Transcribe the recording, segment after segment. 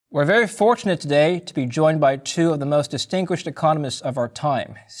We're very fortunate today to be joined by two of the most distinguished economists of our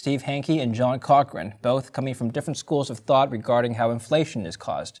time, Steve Hanke and John Cochrane, both coming from different schools of thought regarding how inflation is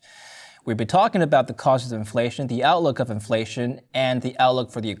caused. We'll be talking about the causes of inflation, the outlook of inflation, and the outlook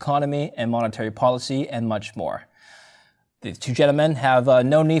for the economy and monetary policy, and much more. The two gentlemen have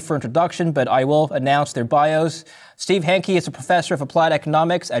no need for introduction, but I will announce their bios. Steve Hanke is a professor of applied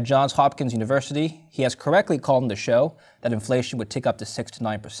economics at Johns Hopkins University. He has correctly called in the show that inflation would tick up to 6 to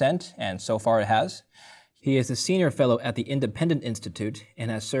 9%, and so far it has. He is a senior fellow at the Independent Institute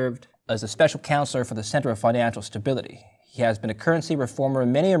and has served as a special counselor for the Center of Financial Stability. He has been a currency reformer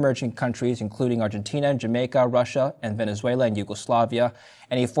in many emerging countries, including Argentina, Jamaica, Russia, and Venezuela and Yugoslavia,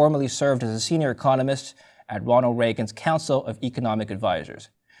 and he formerly served as a senior economist at Ronald Reagan's Council of Economic Advisors.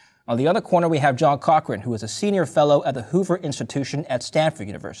 On the other corner, we have John Cochrane, who is a senior fellow at the Hoover Institution at Stanford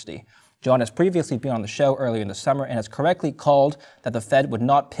University. John has previously been on the show earlier in the summer and has correctly called that the Fed would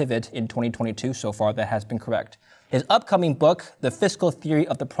not pivot in 2022. So far, that has been correct. His upcoming book, The Fiscal Theory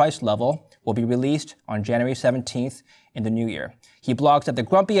of the Price Level, will be released on January 17th in the new year. He blogs at The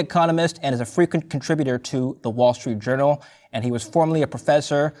Grumpy Economist and is a frequent contributor to The Wall Street Journal, and he was formerly a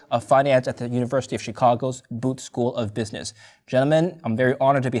professor of finance at the University of Chicago's Booth School of Business. Gentlemen, I'm very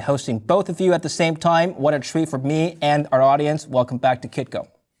honored to be hosting both of you at the same time. What a treat for me and our audience. Welcome back to Kitco.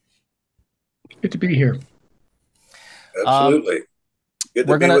 Good to be here. Absolutely. Good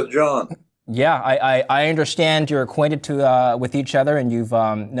to be with John. Yeah, I understand you're acquainted with each other and you've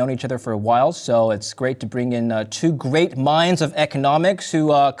known each other for a while, so it's great to bring in two great minds of economics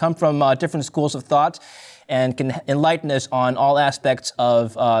who come from different schools of thought and can enlighten us on all aspects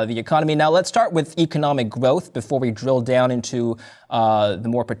of the economy. Now, let's start with economic growth before we drill down into the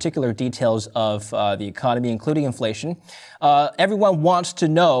more particular details of the economy, including inflation. Everyone wants to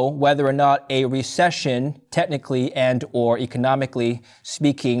know whether or not a recession, technically and or economically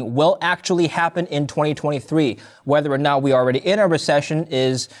speaking, will actually happen in 2023. Whether or not we are already in a recession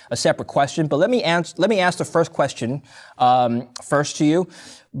is a separate question. But let me ask the first question first to you.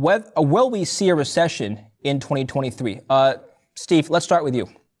 Will we see a recession in 2023? Steve, let's start with you.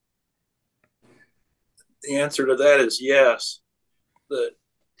 The answer to that is yes. The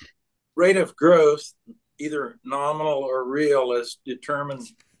rate of growth, either nominal or real, is determined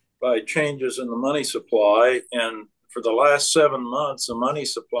by changes in the money supply. And for the last 7 months, the money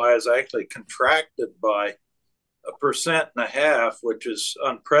supply has actually contracted by 1.5%, which is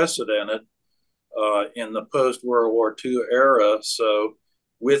unprecedented in the post-World War II era. So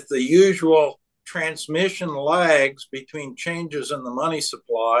with the usual transmission lags between changes in the money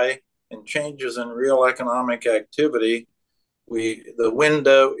supply and changes in real economic activity, the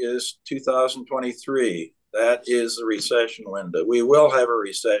window is 2023. That is the recession window. We will have a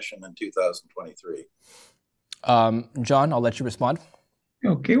recession in 2023. John, I'll let you respond.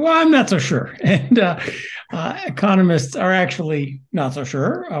 Okay, well, I'm not so sure. And economists are actually not so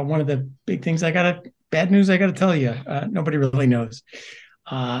sure. One of the big things bad news I got to tell you, nobody really knows.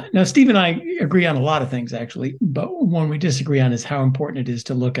 Now, Steve and I agree on a lot of things, actually, but one we disagree on is how important it is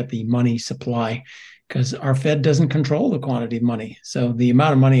to look at the money supply, because our Fed doesn't control the quantity of money. So the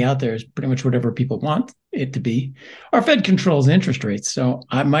amount of money out there is pretty much whatever people want it to be. Our Fed controls interest rates. So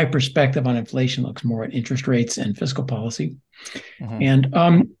my perspective on inflation looks more at interest rates and fiscal policy. Mm-hmm.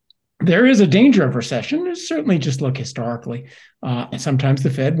 And there is a danger of recession. Certainly just look historically. And sometimes the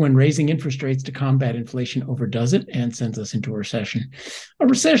Fed, when raising interest rates to combat inflation, overdoes it and sends us into a recession. A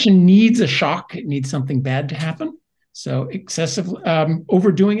recession needs a shock. It needs something bad to happen. So excessive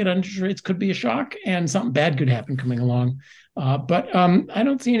overdoing it on interest rates could be a shock, and something bad could happen coming along. But I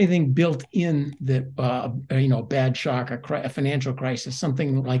don't see anything built in that, a bad shock, a financial crisis,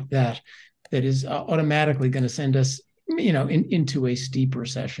 something like that is automatically going to send us into a steep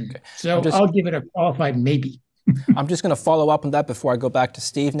recession. Okay. So I'll give it a qualified maybe. I'm just going to follow up on that before I go back to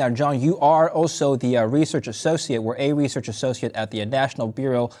Steve. Now, John, you are also the research associate, or a research associate at the National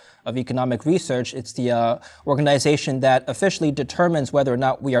Bureau of Economic Research. It's the organization that officially determines whether or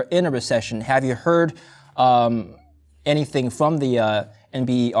not we are in a recession. Have you heard anything from the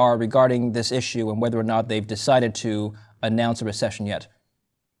NBER regarding this issue and whether or not they've decided to announce a recession yet?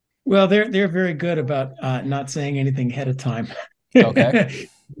 Well, they're very good about not saying anything ahead of time. Okay.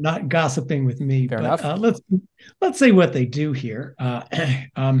 Not gossiping with me. Fair enough. Let's say what they do here.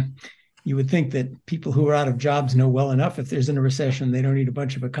 You would think that people who are out of jobs know well enough if there's in a recession, they don't need a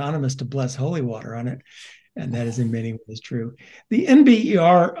bunch of economists to bless holy water on it. And that is in many ways true. The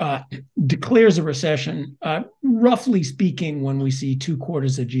NBER declares a recession, roughly speaking, when we see 2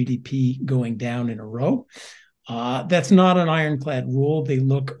 quarters of GDP going down in a row. That's not an ironclad rule. They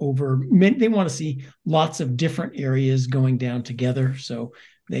look over, they want to see lots of different areas going down together. So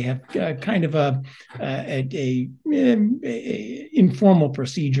They have kind of a informal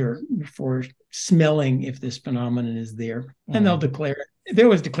procedure for smelling if this phenomenon is there, and they'll declare it. They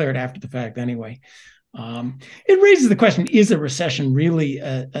always declare it after the fact anyway. It raises the question, is a recession really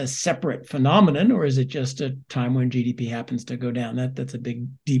a separate phenomenon, or is it just a time when GDP happens to go down? That's a big,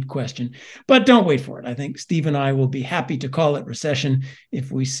 deep question. But don't wait for it. I think Steve and I will be happy to call it recession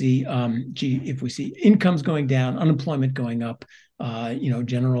if we see incomes going down, unemployment going up,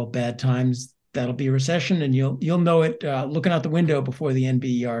 general bad times. That'll be a recession, and you'll know it looking out the window before the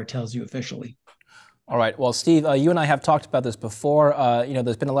NBER tells you officially. All right. Well, Steve, you and I have talked about this before.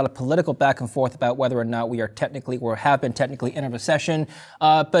 There's been a lot of political back and forth about whether or not we are technically or have been technically in a recession.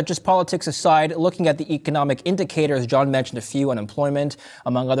 But just politics aside, looking at the economic indicators, John mentioned a few, unemployment,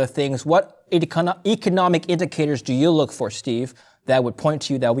 among other things. What economic indicators do you look for, Steve, that would point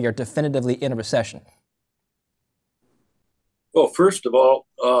to you that we are definitively in a recession? Well, first of all,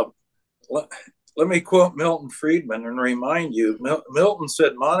 let me quote Milton Friedman and remind you, Milton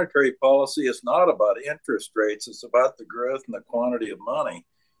said monetary policy is not about interest rates. It's about the growth and the quantity of money.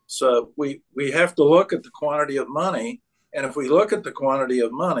 So we have to look at the quantity of money. And if we look at the quantity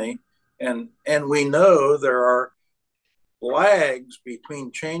of money and we know there are lags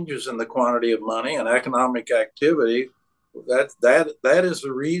between changes in the quantity of money and economic activity, that is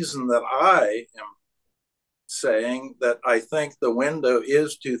the reason that I am saying that I think the window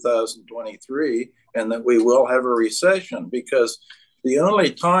is 2023 and that we will have a recession, because the only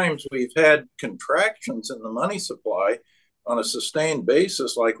times we've had contractions in the money supply on a sustained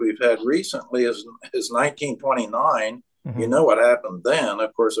basis like we've had recently is 1929. You know what happened then.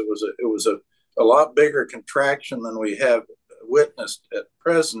 Of course, it was a lot bigger contraction than we have witnessed at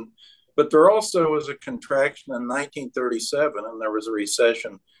present, but there also was a contraction in 1937, and there was a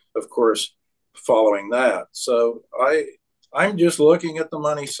recession, of course, following that. So I'm just looking at the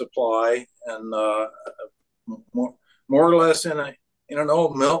money supply, and more or less in an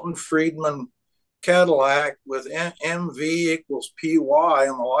old Milton Friedman Cadillac with MV equals PY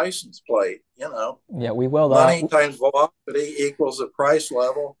on the license plate. Yeah, we will. Money times velocity equals the price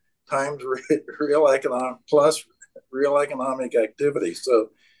level times real economic activity. So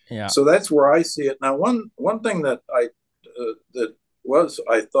yeah. So that's where I see it now. One thing that I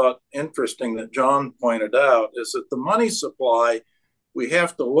thought interesting that John pointed out is that the money supply we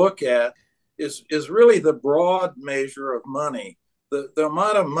have to look at is really the broad measure of money. The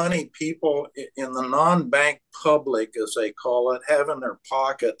amount of money people in the non-bank public, as they call it, have in their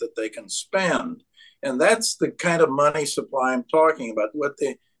pocket that they can spend. And that's the kind of money supply I'm talking about, what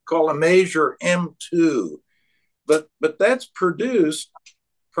they call a measure M2. But that's produced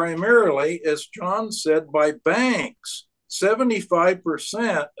primarily, as John said, by banks.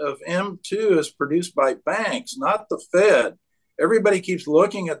 75% of M2 is produced by banks, not the Fed. Everybody keeps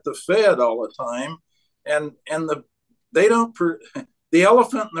looking at the Fed all the time, and the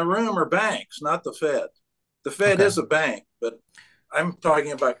elephant in the room are banks, not the Fed. The Fed is a bank, but I'm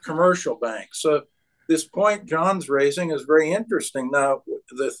talking about commercial banks. So this point John's raising is very interesting. Now,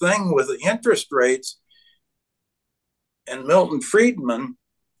 the thing with the interest rates and Milton Friedman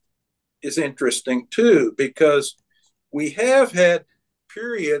is interesting too, because we have had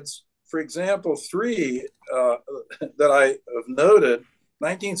periods, for example, three that I have noted.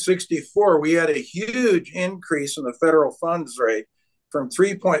 1964, we had a huge increase in the federal funds rate from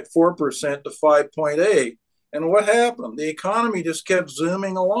 3.4% to 5.8%. And what happened? The economy just kept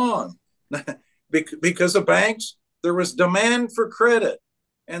zooming along because the banks, there was demand for credit,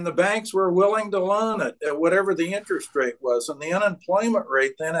 and the banks were willing to loan it at whatever the interest rate was. And the unemployment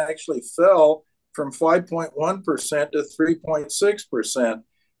rate then actually fell from 5.1% to 3.6%.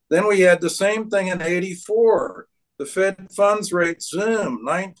 Then we had the same thing in 84. The Fed funds rate zoomed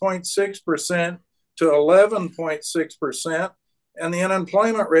 9.6% to 11.6%, and the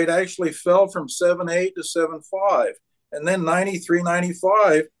unemployment rate actually fell from 7.8 to 7.5. And then 93,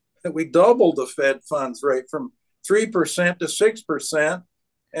 95, we doubled the Fed funds rate from 3% to 6%,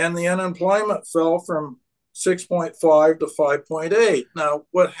 and the unemployment fell from 6.5 to 5.8. Now,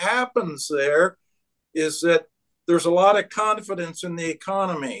 what happens there is that there's a lot of confidence in the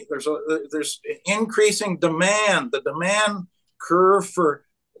economy. There's increasing demand. The demand curve for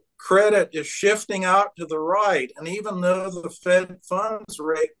credit is shifting out to the right. And even though the Fed funds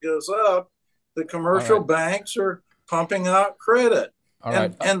rate goes up, the commercial banks are pumping out credit.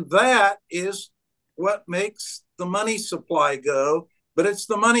 And that is what makes the money supply go. But it's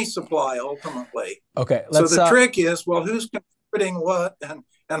the money supply ultimately. Okay. So the trick is, well, who's contributing what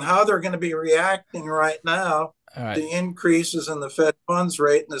and how they're going to be reacting right now to increases in the Fed funds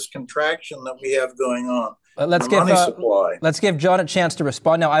rate and this contraction that we have going on. money supply. Let's give John a chance to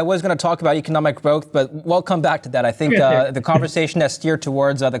respond. Now, I was going to talk about economic growth, but we'll come back to that. I think the conversation has steered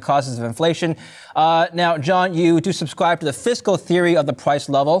towards the causes of inflation. Now, John, you do subscribe to the fiscal theory of the price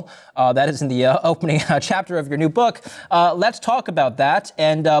level. That is in the opening chapter of your new book. Let's talk about that.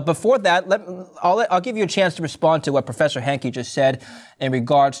 And before that, I'll give you a chance to respond to what Professor Hanke just said in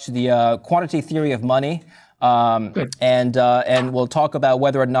regards to the quantity theory of money. And we'll talk about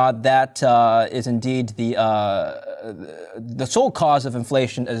whether or not that is indeed the sole cause of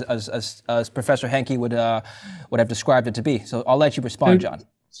inflation, as Professor Hanke would have described it to be. So I'll let you respond, John.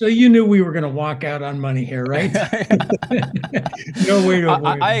 So you knew we were going to walk out on money here, right? No way to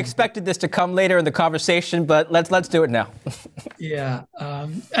avoid. I expected this to come later in the conversation, but let's do it now. Yeah,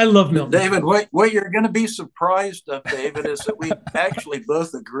 I love Milton. David, what you're going to be surprised of, David, is that we actually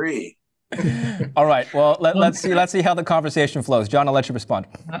both agree. All right. Well, let's see how the conversation flows. John, I'll let you respond.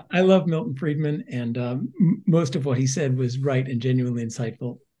 I love Milton Friedman, and most of what he said was right and genuinely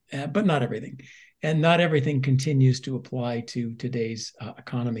insightful, but not everything. And not everything continues to apply to today's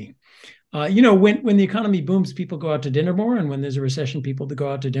economy. When the economy booms, people go out to dinner more, and when there's a recession, people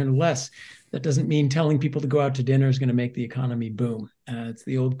go out to dinner less. That doesn't mean telling people to go out to dinner is going to make the economy boom. It's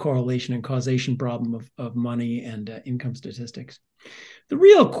the old correlation and causation problem of money and income statistics. The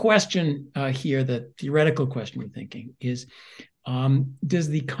real question here, the theoretical question we're thinking is, does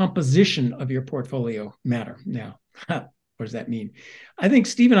the composition of your portfolio matter? Now, what does that mean? I think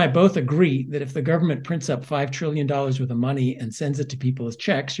Steve and I both agree that if the government prints up $5 trillion worth of money and sends it to people as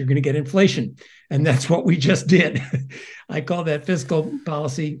checks, you're going to get inflation. And that's what we just did. I call that fiscal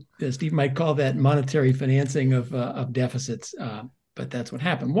policy. Steve might call that monetary financing of deficits. But that's what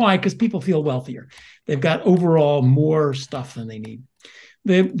happened. Why? Because people feel wealthier. They've got overall more stuff than they need.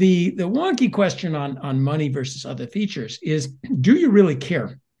 The wonky question on money versus other features is, do you really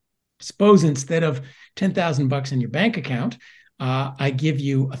care? Suppose instead of $10,000 in your bank account, I give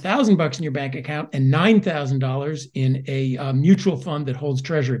you $1,000 in your bank account and $9,000 in a mutual fund that holds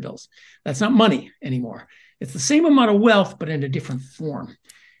treasury bills. That's not money anymore. It's the same amount of wealth, but in a different form.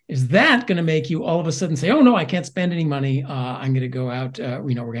 Is that going to make you all of a sudden say, oh, no, I can't spend any money. I'm going to go out.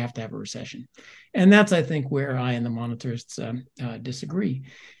 We're going to have a recession. And that's, I think, where I and the monetarists disagree,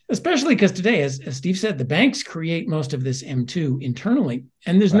 especially because today, as Steve said, the banks create most of this M2 internally,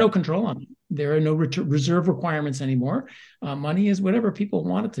 and there's no control on it. There are no reserve requirements anymore. Money is whatever people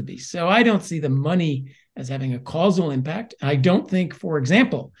want it to be. So I don't see the money as having a causal impact. I don't think, for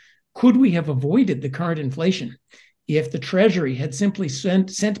example, could we have avoided the current inflation if the Treasury had simply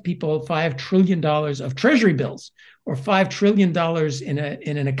sent people $5 trillion of Treasury bills, or $5 trillion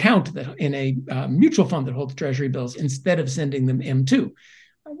in an account in a mutual fund that holds Treasury bills, instead of sending them M2?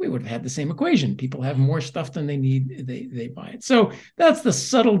 We would have had the same equation. People have more stuff than they need, they buy it. So that's the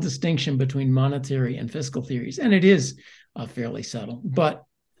subtle distinction between monetary and fiscal theories, and it is fairly subtle. But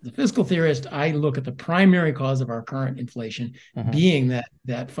the fiscal theorist, I look at the primary cause of our current inflation being that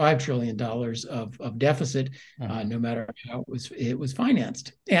 $5 trillion of deficit, no matter how it was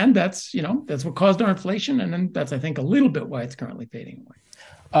financed. And that's what caused our inflation. And then that's, I think, a little bit why it's currently fading away.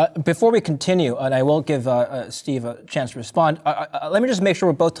 Before we continue, and I will give Steve a chance to respond, let me just make sure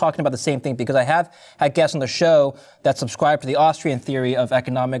we're both talking about the same thing, because I have had guests on the show that subscribe to the Austrian theory of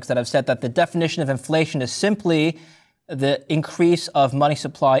economics that have said that the definition of inflation is simply the increase of money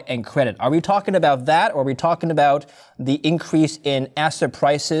supply and credit. Are we talking about that, or are we talking about the increase in asset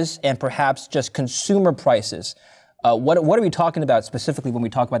prices and perhaps just consumer prices? What are we talking about specifically when we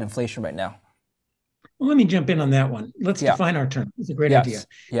talk about inflation right now? Well, let me jump in on that one. Let's define our term. It's a great idea.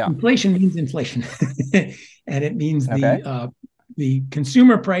 Yeah. Inflation means inflation, and it means the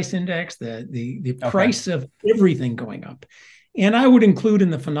consumer price index, the price of everything going up. And I would include in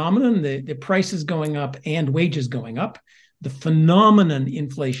the phenomenon the prices going up and wages going up. The phenomenon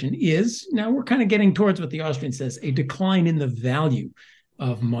inflation is, now we're kind of getting towards what the Austrian says, a decline in the value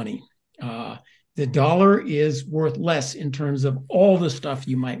of money. The dollar is worth less in terms of all the stuff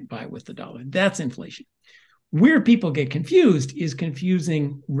you might buy with the dollar. That's inflation. Where people get confused is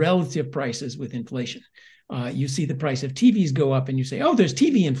confusing relative prices with inflation. You see the price of TVs go up and you say, oh, there's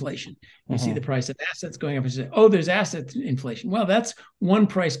TV inflation. You see the price of assets going up and you say, oh, there's asset inflation. Well, that's one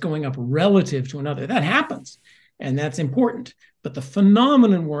price going up relative to another. That happens, and that's important. But the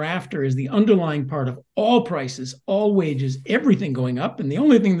phenomenon we're after is the underlying part of all prices, all wages, everything going up. And the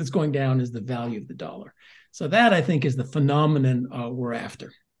only thing that's going down is the value of the dollar. So that, I think, is the phenomenon we're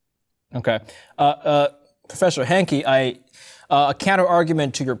after. Okay. Professor Hanke, a counter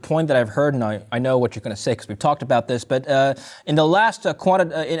argument to your point that I've heard, and I know what you're going to say because we've talked about this, but in the last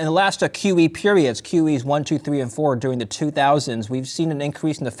QE periods, QEs 1, 2, 3, and 4 during the 2000s, we've seen an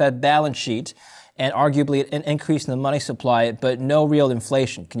increase in the Fed balance sheet, and arguably an increase in the money supply, but no real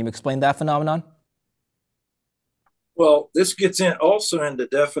inflation. Can you explain that phenomenon? Well, this gets in also into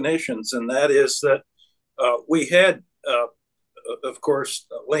definitions, and that is that we had, of course,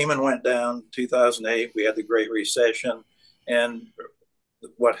 Lehman went down 2008. We had the Great Recession, and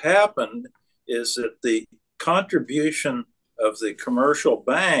what happened is that the contribution of the commercial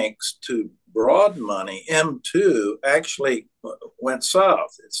banks to broad money, M2, actually went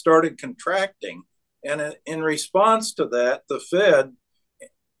south. It started contracting, and in response to that, the Fed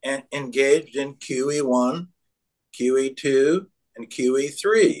engaged in QE1, QE2, and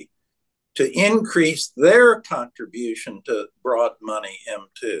QE3 to increase their contribution to broad money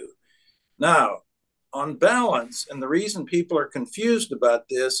M2. Now, on balance, and the reason people are confused about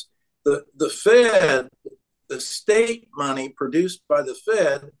this, the Fed, the state money produced by the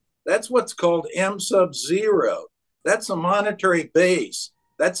Fed, that's what's called M sub 0. That's a monetary base.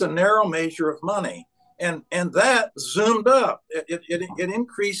 That's a narrow measure of money. And that zoomed up. It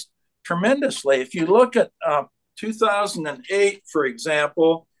increased tremendously. If you look at 2008, for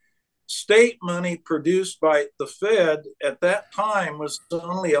example, state money produced by the Fed at that time was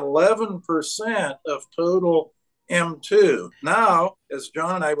only 11% of total M2. Now, as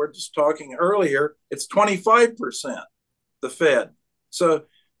John and I were just talking earlier, it's 25%, the Fed. So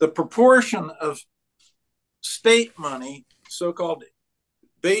the proportion of state money, so-called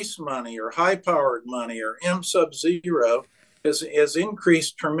base money or high-powered money or M sub 0, has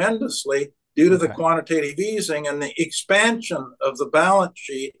increased tremendously due to the quantitative easing and the expansion of the balance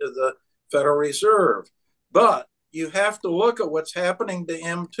sheet of the Federal Reserve. But you have to look at what's happening to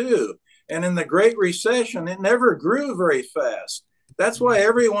M2. And in the Great Recession, it never grew very fast. That's why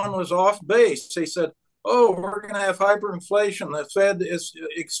everyone was off base. They said, oh, we're going to have hyperinflation. The Fed is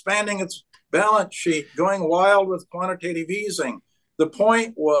expanding its balance sheet, going wild with quantitative easing. The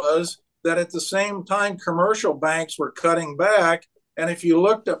point was that at the same time, commercial banks were cutting back. And if you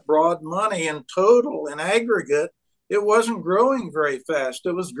looked at broad money in total, in aggregate, it wasn't growing very fast.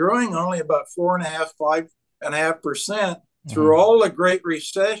 It was growing only about 4.5%, 5.5% through all the Great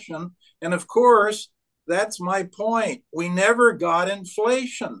Recession. And of course, that's my point. We never got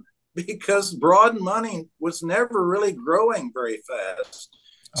inflation because broad money was never really growing very fast.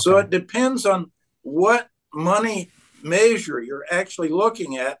 Okay. So it depends on what money measure you're actually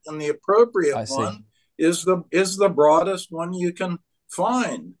looking at, and the appropriate one is the broadest one you can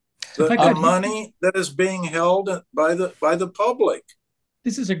find. The money that is being held by the public.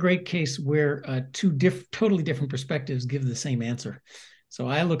 This is a great case where two totally different perspectives give the same answer. So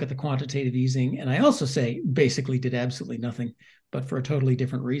I look at the quantitative easing, and I also say basically did absolutely nothing, but for a totally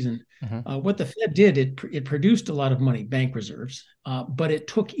different reason. What the Fed did, it produced a lot of money, bank reserves, but it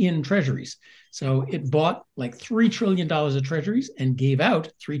took in treasuries. So it bought like $3 trillion of treasuries and gave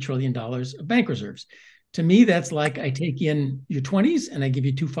out $3 trillion of bank reserves. To me, that's like I take in your 20s and I give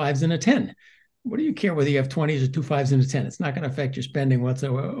you 2 5s and a 10. What do you care whether you have 20s or 2 5s and a 10? It's not going to affect your spending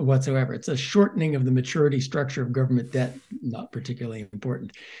whatsoever. It's a shortening of the maturity structure of government debt, not particularly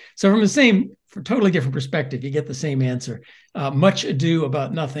important. So for totally different perspective, you get the same answer. Much ado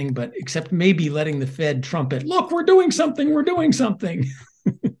about nothing, but except maybe letting the Fed trumpet, look, we're doing something, we're doing something.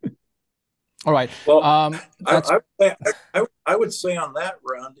 All right. Well, I would say on that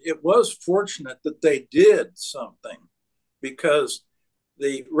round, it was fortunate that they did something, because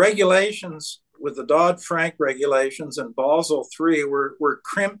the regulations with the Dodd-Frank regulations and Basel III were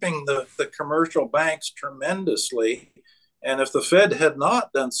crimping the commercial banks tremendously. And if the Fed had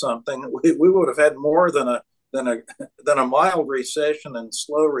not done something, we would have had more than a mild recession and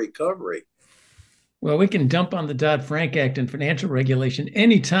slow recovery. Well, we can dump on the Dodd-Frank Act and financial regulation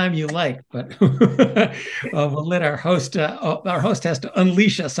anytime you like, but we'll let our host has to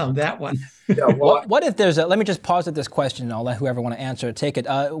unleash us on that one. Yeah, well, what if there's let me just pause at this question, and I'll let whoever want to answer it take it.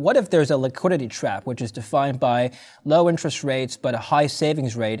 What if there's a liquidity trap, which is defined by low interest rates but a high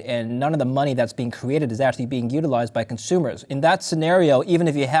savings rate, and none of the money that's being created is actually being utilized by consumers? In that scenario, even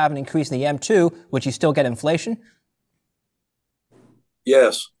if you have an increase in the M2, would you still get inflation?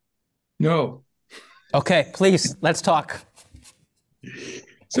 Yes. No. Okay, please, let's talk.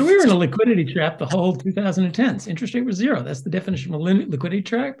 So we were in a liquidity trap the whole 2010s. Interest rate was zero. That's the definition of a liquidity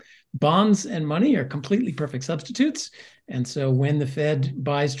trap. Bonds and money are completely perfect substitutes. And so when the Fed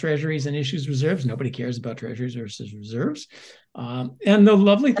buys treasuries and issues reserves, nobody cares about treasuries versus reserves. And the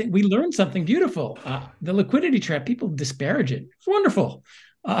lovely thing, we learned something beautiful. The liquidity trap, people disparage it. It's wonderful.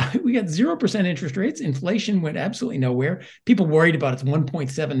 We got 0% interest rates. Inflation went absolutely nowhere. People worried about it's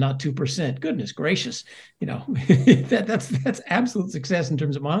 1.7, not 2%. Goodness gracious. That's absolute success in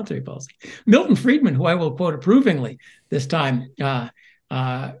terms of monetary policy. Milton Friedman, who I will quote approvingly this time,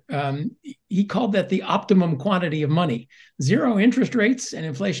 He called that the optimum quantity of money. Zero interest rates and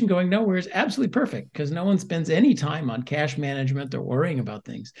inflation going nowhere is absolutely perfect because no one spends any time on cash management or worrying about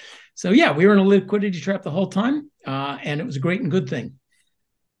things. So yeah, we were in a liquidity trap the whole time, and it was a great and good thing.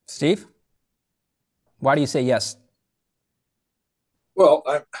 Steve, why do you say yes? Well,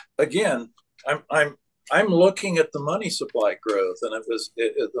 I'm looking at the money supply growth, and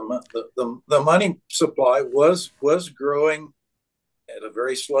the money supply was growing at a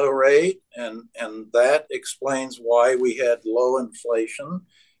very slow rate, and that explains why we had low inflation,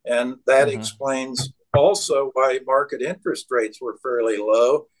 and that explains also why market interest rates were fairly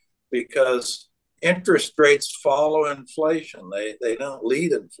low, because interest rates follow inflation. They don't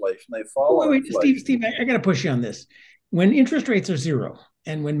lead inflation; they follow inflation. Steve, I got to push you on this. When interest rates are zero,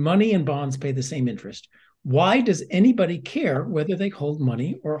 and when money and bonds pay the same interest, why does anybody care whether they hold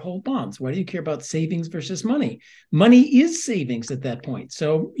money or hold bonds? Why do you care about savings versus money? Money is savings at that point.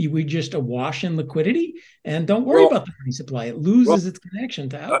 So we just awash in liquidity, and don't worry about the money supply. It loses its connection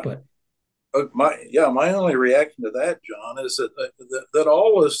to output. My only reaction to that, John, is that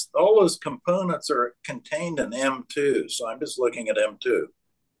all those components are contained in M2. So I'm just looking at M2.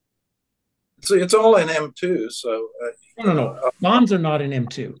 So it's all in M2. So no. Bonds are not in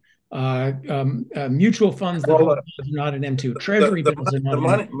M2. Mutual funds that are not in M2. Treasury bills are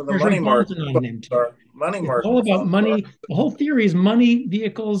not in M2. The money market are not in M2. It's all about money. The whole theory is money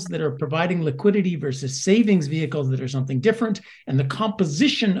vehicles that are providing liquidity versus savings vehicles that are something different. And the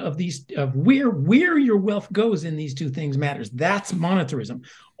composition of these, of where your wealth goes in these two things matters. That's monetarism.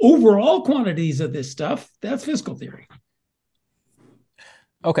 Overall quantities of this stuff, that's fiscal theory.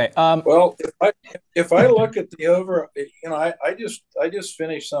 Okay. Well, if I look at the over, I just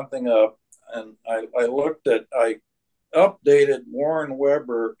finished something up, and I updated Warren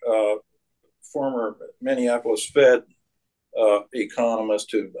Weber, former Minneapolis Fed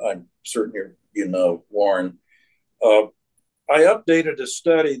economist, who I'm certain you know, Warren. I updated a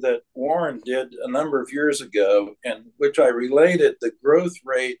study that Warren did a number of years ago, in which I related the growth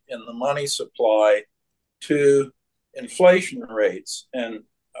rate in the money supply to inflation rates, and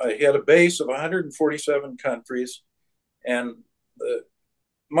I had a base of 147 countries, and the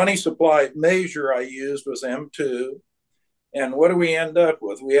money supply measure I used was M2. And what do we end up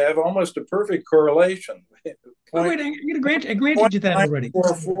with? We have almost a perfect correlation. I granted you that already.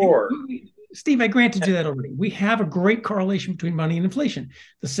 Steve, I granted you that already. We have a great correlation between money and inflation.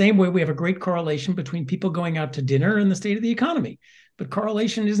 The same way we have a great correlation between people going out to dinner and the state of the economy. But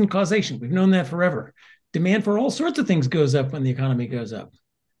correlation isn't causation. We've known that forever. Demand for all sorts of things goes up when the economy goes up.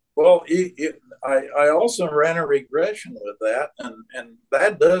 Well, I also ran a regression with that, and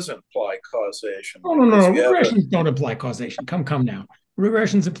that does imply causation. No. Regressions don't imply causation. Come now.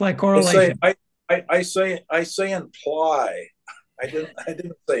 Regressions imply correlation. I say imply. I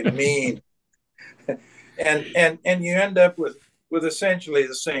didn't say mean. and you end up with essentially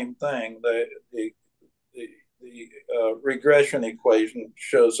the same thing. The regression equation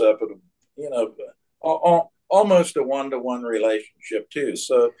shows up at almost a one-to-one relationship too.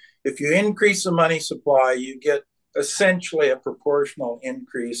 So if you increase the money supply, you get essentially a proportional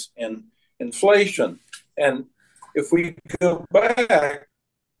increase in inflation. And if we go back,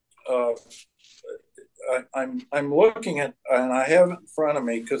 I'm looking at, and I have it in front of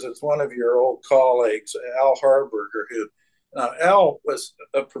me because it's one of your old colleagues, Al Harburger, who Al was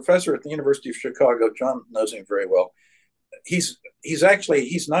a professor at the University of Chicago. John knows him very well. He's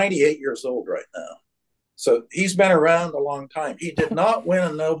 98 years old right now. So he's been around a long time. He did not win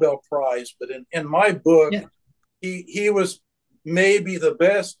a Nobel Prize, but in my book, he was maybe the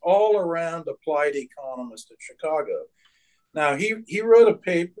best all-around applied economist at Chicago. Now, he wrote a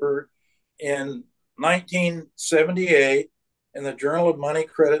paper in 1978 in the Journal of Money,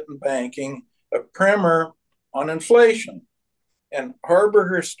 Credit, and Banking, a primer on inflation. And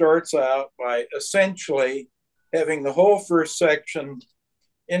Harburger starts out by essentially having the whole first section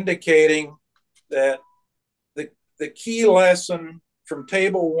indicating that the key lesson from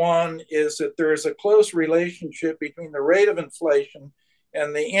table 1 is that there is a close relationship between the rate of inflation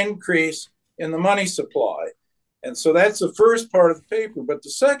and the increase in the money supply. And so that's the first part of the paper. But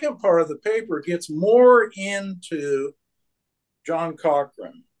the second part of the paper gets more into John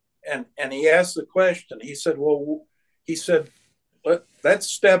Cochrane. And he asked the question. He said, that's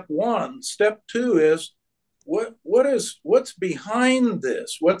step 1. Step 2 is what's behind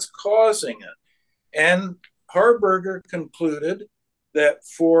this? What's causing it? And Harburger concluded that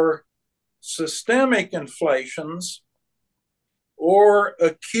for systemic inflations or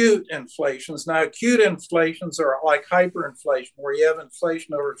acute inflations, now acute inflations are like hyperinflation, where you have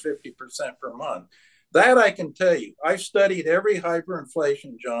inflation over 50% per month. That I can tell you. I've studied every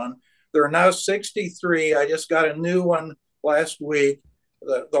hyperinflation, John. There are now 63. I just got a new one last week.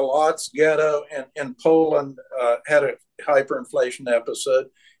 The Lodz ghetto in Poland had a hyperinflation episode.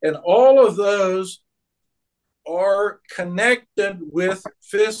 And all of those are connected with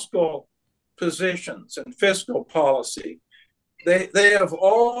fiscal positions and fiscal policy. They have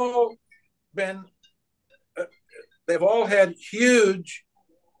all been, they've all had huge,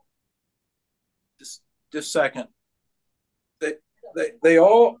 just a second. They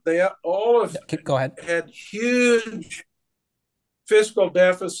all have Go ahead. Had huge fiscal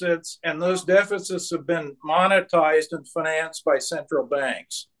deficits, and those deficits have been monetized and financed by central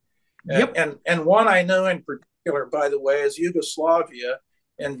banks. Yep. And one I know in particular, by the way, is Yugoslavia.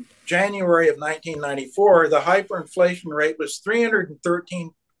 In January of 1994, the hyperinflation rate was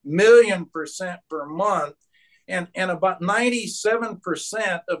 313 million% per month, and about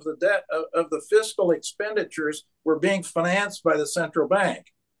 97% of the debt of the fiscal expenditures were being financed by the central bank.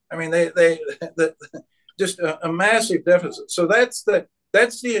 I mean, they just a massive deficit. So that's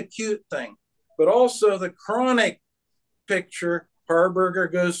the acute thing, but also the chronic picture.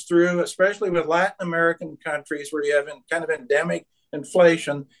 Harburger goes through, especially with Latin American countries where you have kind of endemic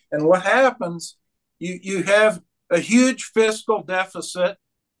inflation. And what happens, you have a huge fiscal deficit,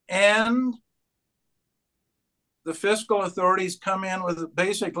 and the fiscal authorities come in with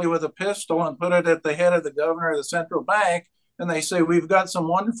basically with a pistol and put it at the head of the governor of the central bank. And they say, we've got some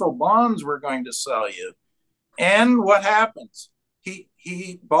wonderful bonds we're going to sell you. And what happens?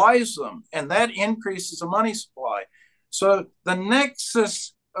 He buys them, and that increases the money supply. So the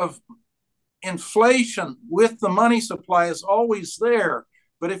nexus of inflation with the money supply is always there.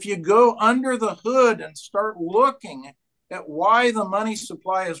 But if you go under the hood and start looking at why the money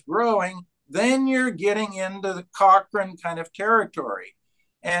supply is growing, then you're getting into the Cochrane kind of territory.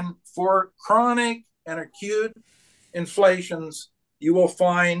 And for chronic and acute inflations, you will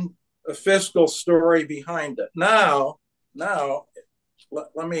find a fiscal story behind it. Now,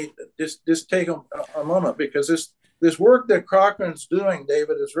 let me just take a moment, because this work that Cochrane's doing,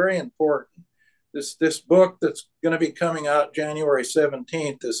 David, is very important. This book that's going to be coming out January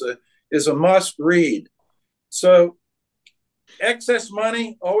 17th is a must read. So excess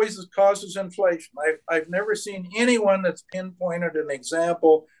money always causes inflation. I've never seen anyone that's pinpointed an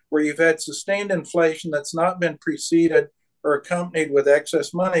example where you've had sustained inflation that's not been preceded or accompanied with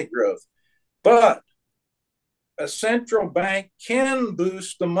excess money growth. But a central bank can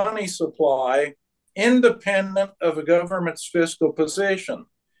boost the money supply independent of a government's fiscal position.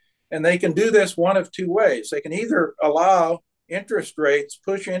 And they can do this one of two ways. They can either allow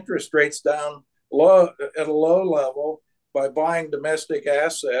push interest rates down low at a low level by buying domestic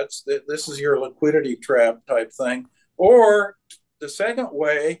assets. This is your liquidity trap type thing. Or the second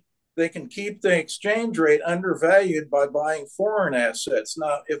way, they can keep the exchange rate undervalued by buying foreign assets.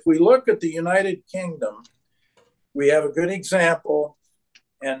 Now, if we look at the United Kingdom, we have a good example.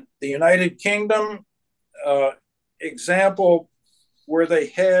 And the United Kingdom example where they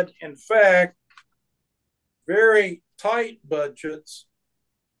had, in fact, very tight budgets.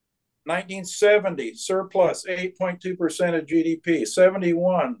 1970, surplus 8.2% of GDP.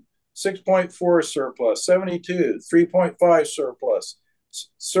 71, 6.4 surplus. 72, 3.5 surplus.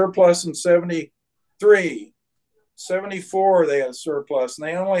 Surplus in 73. 74, they had a surplus, and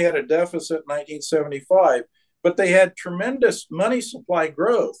they only had a deficit in 1975. But they had tremendous money supply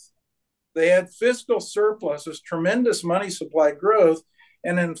growth. They had fiscal surpluses, tremendous money supply growth,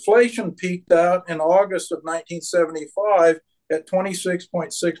 and inflation peaked out in August of 1975 at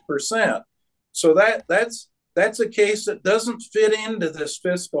 26.6%. So that's a case that doesn't fit into this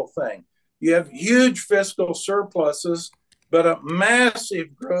fiscal thing. You have huge fiscal surpluses, but a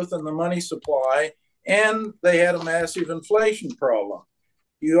massive growth in the money supply, and they had a massive inflation problem.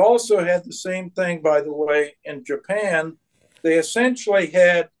 You also had the same thing, by the way, in Japan. They essentially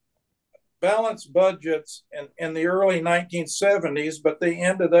had balanced budgets in the early 1970s, but they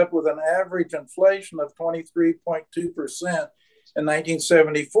ended up with an average inflation of 23.2% in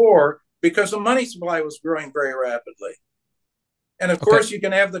 1974 because the money supply was growing very rapidly. And of course, you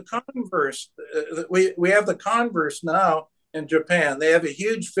can have the converse. We have the converse now in Japan. They have a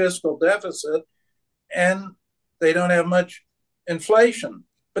huge fiscal deficit, and they don't have much inflation,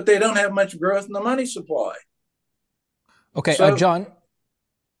 but they don't have much growth in the money supply. Okay, so, John.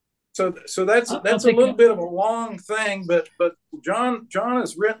 So that's a little bit of a long thing, but John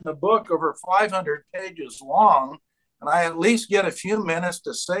has written a book over 500 pages long, and I at least get a few minutes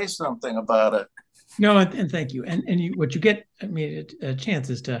to say something about it. No, and thank you. And what you get, I mean, a chance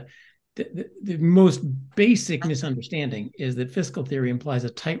is to the most basic misunderstanding is that fiscal theory implies a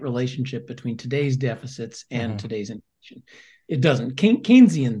tight relationship between today's deficits and today's inflation. It doesn't.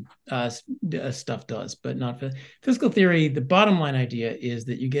 Keynesian stuff does, but not fiscal theory. The bottom line idea is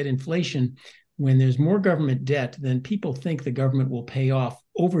that you get inflation when there's more government debt than people think the government will pay off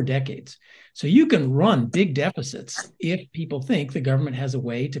over decades. So you can run big deficits if people think the government has a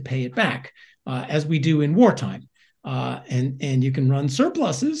way to pay it back, as we do in wartime. And you can run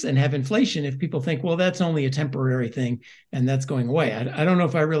surpluses and have inflation if people think, well, that's only a temporary thing and that's going away. I don't know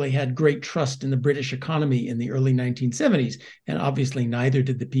if I really had great trust in the British economy in the early 1970s, and obviously neither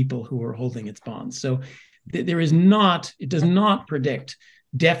did the people who were holding its bonds. So it does not predict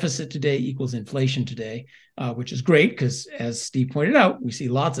deficit today equals inflation today, which is great because, as Steve pointed out, we see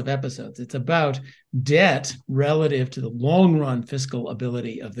lots of episodes. It's about debt relative to the long-run fiscal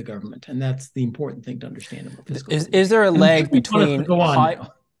ability of the government, and that's the important thing to understand about fiscal. Is there a lag between?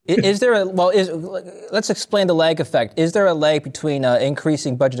 Let's explain the lag effect. Is there a lag between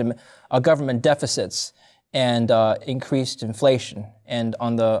increasing government deficits and increased inflation, and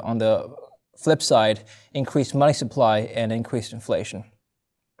on the flip side, increased money supply and increased inflation?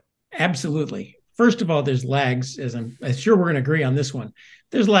 Absolutely. First of all, there's lags, as I'm sure we're going to agree on this one.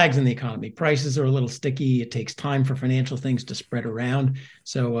 There's lags in the economy. Prices are a little sticky. It takes time for financial things to spread around.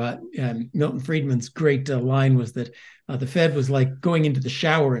 So Milton Friedman's great line was that the Fed was like going into the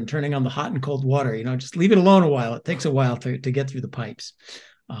shower and turning on the hot and cold water. Just leave it alone a while. It takes a while to get through the pipes.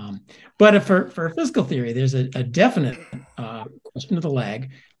 But for fiscal theory, there's a definite question of the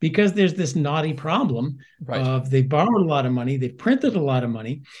lag, because there's this knotty problem of they borrowed a lot of money, they've printed a lot of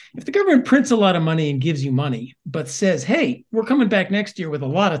money. If the government prints a lot of money and gives you money, but says, hey, we're coming back next year with a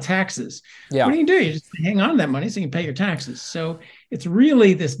lot of taxes, what do? You just hang on to that money so you can pay your taxes. So it's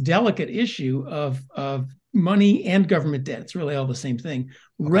really this delicate issue of money and government debt. It's really all the same thing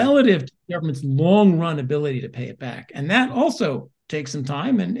relative to the government's long-run ability to pay it back. And that also takes some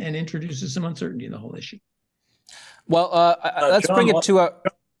time and introduces some uncertainty in the whole issue. Well, let's bring it to a...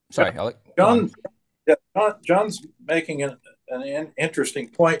 Sorry, Alec. John's making an interesting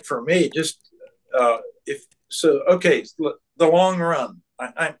point for me. The long run.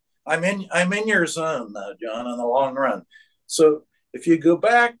 I'm in your zone now, John, in the long run. So if you go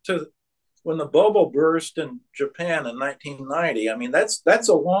back to when the bubble burst in Japan in 1990, I mean that's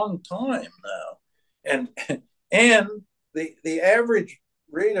a long time now, and the average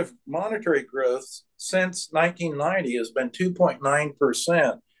rate of monetary growth since 1990 has been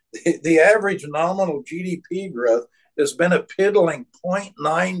 2.9%. The average nominal GDP growth has been a piddling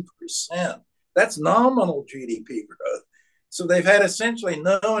 0.9%. That's nominal GDP growth. So they've had essentially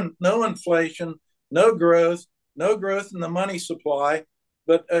no inflation, no growth in the money supply,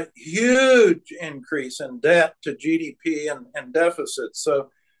 but a huge increase in debt to GDP and deficits.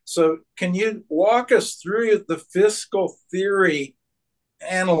 So can you walk us through the fiscal theory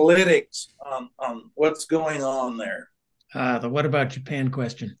analytics on what's going on there? The what about Japan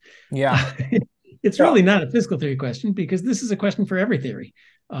question. Yeah. It's really not a fiscal theory question, because this is a question for every theory.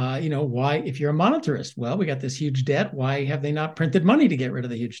 Why, if you're a monetarist, well, we got this huge debt. Why have they not printed money to get rid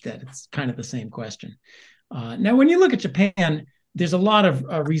of the huge debt? It's kind of the same question. Now, when you look at Japan, there's a lot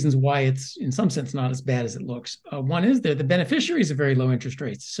of reasons why it's, in some sense, not as bad as it looks. One is they're the beneficiaries of very low interest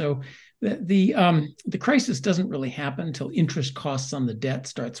rates. So the crisis doesn't really happen until interest costs on the debt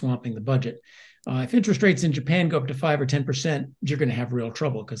start swamping the budget. If interest rates in Japan go up to 5 or 10%, you're going to have real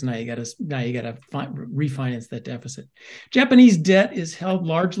trouble, because now you got to refinance that deficit. Japanese debt is held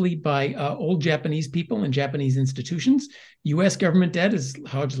largely by old Japanese people and Japanese institutions. U.S. government debt is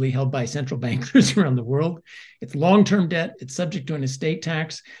largely held by central bankers around the world. It's long-term debt. It's subject to an estate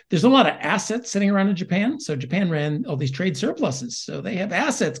tax. There's a lot of assets sitting around in Japan. So Japan ran all these trade surpluses. So they have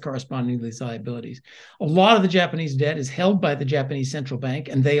assets corresponding to these liabilities. A lot of the Japanese debt is held by the Japanese central bank,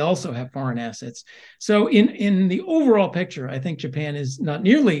 and they also have foreign assets. So in the overall picture, I think Japan is not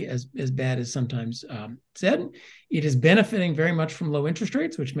nearly as bad as sometimes said. It is benefiting very much from low interest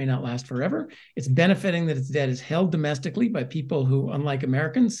rates, which may not last forever. It's benefiting that its debt is held domestically by people who, unlike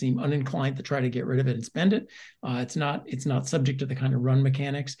Americans, seem uninclined to try to get rid of it and spend it. It's not subject to the kind of run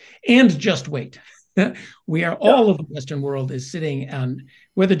mechanics. And just wait. All of the Western world is sitting on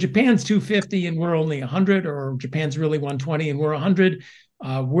whether Japan's 250 and we're only 100, or Japan's really 120 and we're 100.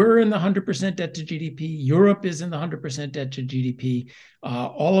 We're in the 100% debt to GDP. Europe is in the 100% debt to GDP.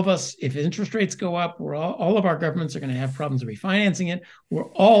 All of us, if interest rates go up, all of our governments are going to have problems refinancing it.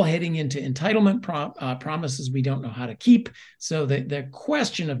 We're all heading into entitlement promises we don't know how to keep. So the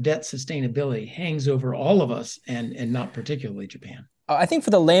question of debt sustainability hangs over all of us, and not particularly Japan. I think for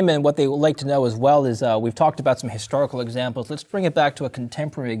the layman, what they would like to know as well is we've talked about some historical examples. Let's bring it back to a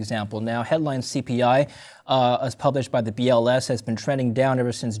contemporary example now. Headline CPI, as published by the BLS, has been trending down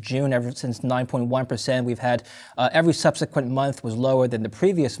ever since June, ever since 9.1%. We've had every subsequent month was lower than the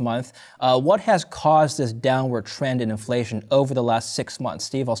previous month. What has caused this downward trend in inflation over the last 6 months?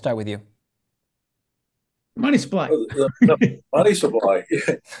 Steve, I'll start with you. Money supply. The money supply.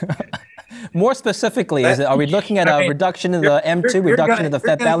 More specifically, are we looking at a reduction in the M2, reduction in the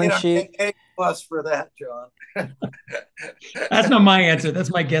Fed balance sheet? A+ for that, John. That's not my answer. That's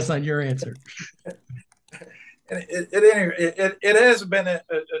my guess on your answer. It has been a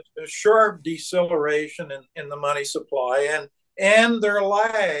sharp deceleration in the money supply, and there are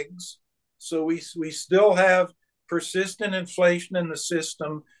lags. So we still have persistent inflation in the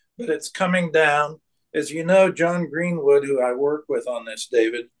system, but it's coming down. As you know, John Greenwood, who I work with on this,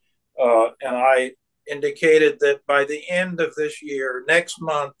 David, and I indicated that by the end of this year, next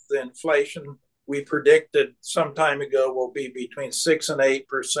month, the inflation we predicted some time ago will be between 6 and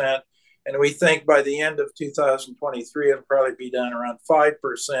 8%. And we think by the end of 2023, it'll probably be down around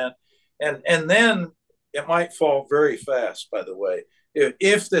 5%. And then it might fall very fast, by the way,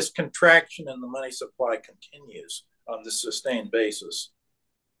 if this contraction in the money supply continues on this sustained basis.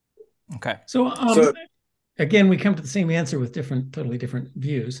 Okay. So again, we come to the same answer with totally different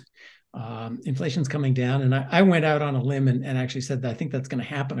views. Inflation's coming down, and I went out on a limb and actually said that I think that's going to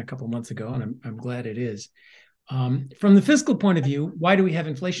happen a couple months ago, and I'm glad it is. From the fiscal point of view, why do we have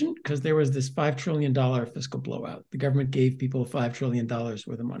inflation? Because there was this $5 trillion fiscal blowout. The government gave people $5 trillion worth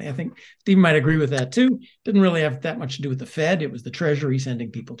of money. I think Steve might agree with that too. Didn't really have that much to do with the Fed. It was the Treasury sending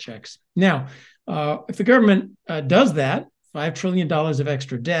people checks. Now, if the government does that, $5 trillion of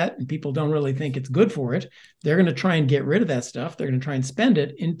extra debt, and people don't really think it's good for it, they're going to try and get rid of that stuff. They're going to try and spend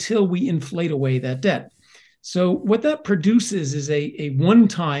it until we inflate away that debt. So what that produces is a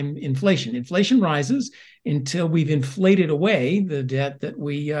one-time inflation. Inflation rises until we've inflated away the debt that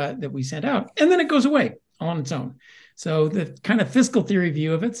we sent out, and then it goes away on its own. So the kind of fiscal theory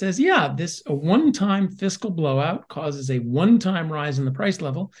view of it says, yeah, a one-time fiscal blowout causes a one-time rise in the price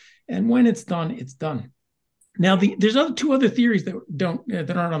level, and when it's done, it's done. Now, there's two other theories that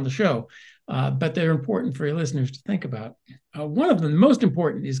aren't on the show, but they're important for your listeners to think about. One of them, most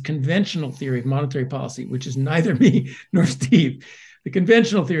important, is conventional theory of monetary policy, which is neither me nor Steve. The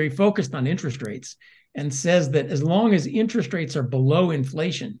conventional theory focused on interest rates and says that as long as interest rates are below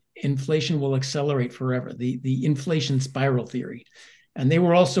inflation, inflation will accelerate forever, the inflation spiral theory. And they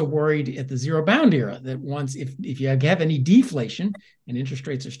were also worried at the zero bound era that once, if you have any deflation and interest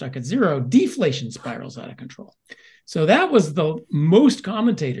rates are stuck at zero, deflation spirals out of control. So that was the most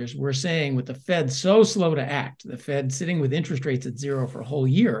commentators were saying with the Fed so slow to act, the Fed sitting with interest rates at zero for a whole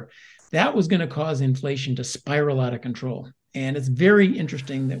year, that was going to cause inflation to spiral out of control. And it's very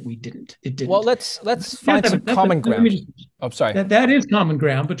interesting that we didn't. It didn't. Well, let's find some common ground. Sorry. That is common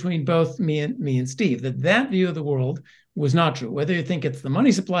ground between both me and Steve. That view of the world was not true. Whether you think it's the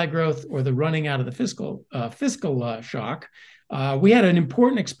money supply growth or the running out of the fiscal shock, we had an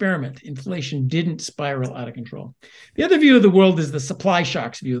important experiment. Inflation didn't spiral out of control. The other view of the world is the supply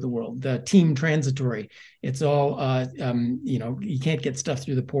shocks view of the world, the team transitory. It's all, you can't get stuff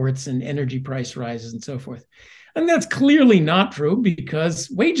through the ports and energy price rises and so forth. And that's clearly not true because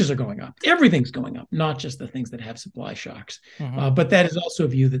wages are going up. Everything's going up, not just the things that have supply shocks. Mm-hmm. But that is also a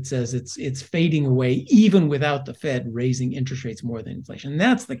view that says it's fading away even without the Fed raising interest rates more than inflation. And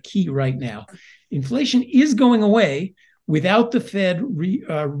that's the key right now. Inflation is going away without the Fed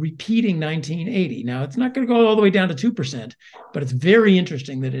repeating 1980. Now, it's not going to go all the way down to 2%, but it's very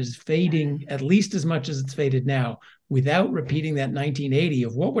interesting that it is fading at least as much as it's faded now without repeating that 1980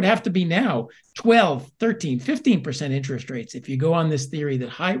 of what would have to be now 12, 13, 15% interest rates if you go on this theory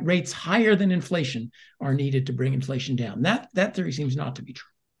that rates higher than inflation are needed to bring inflation down. That theory seems not to be true.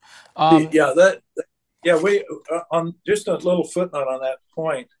 We on just a little footnote on that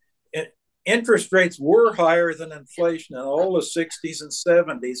point. Interest rates were higher than inflation in all the 60s and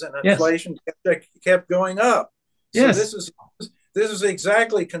 70s, and inflation kept going up. So yes. This is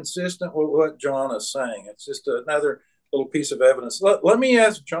exactly consistent with what John is saying. It's just another little piece of evidence. Let me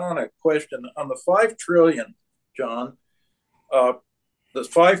ask John a question on the $5 trillion, John. The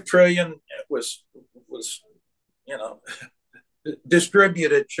 $5 trillion was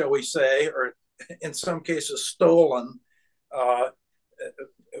distributed, shall we say, or in some cases stolen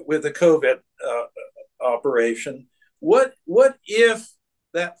with the COVID operation. What if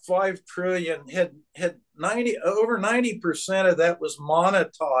that $5 trillion had over 90% of that was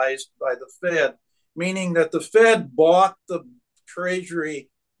monetized by the Fed, meaning that the Fed bought the Treasury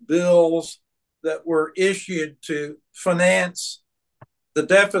bills that were issued to finance the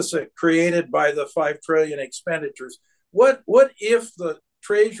deficit created by the 5 trillion expenditures. What if the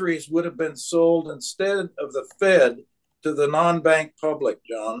treasuries would have been sold instead of the Fed to the non-bank public,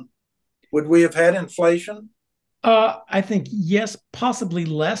 John? Would we have had inflation? I think yes, possibly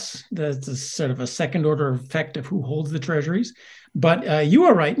less. That's a sort of a second order effect of who holds the treasuries. But you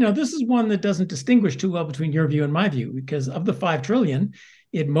are right. Now, this is one that doesn't distinguish too well between your view and my view, because of the 5 trillion,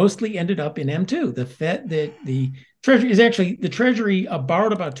 it mostly ended up in M2. The Treasury is actually, the Treasury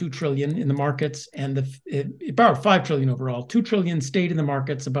borrowed about 2 trillion in the markets, and it borrowed 5 trillion overall. 2 trillion stayed in the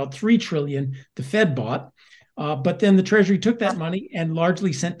markets, about 3 trillion the Fed bought. But then the Treasury took that money and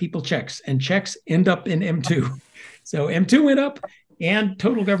largely sent people checks, and checks end up in M2. So M2 went up and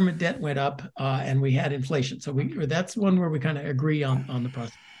total government debt went up, and we had inflation. So that's one where we kind of agree on the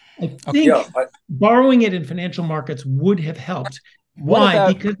process. I think borrowing it in financial markets would have helped.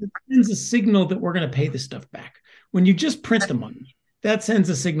 Why? Because it sends a signal that we're going to pay this stuff back. When you just print the money, that sends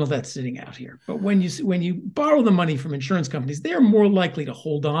a signal that's sitting out here. But when you borrow the money from insurance companies, they're more likely to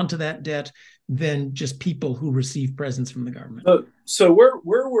hold on to that debt than just people who receive presents from the government. So where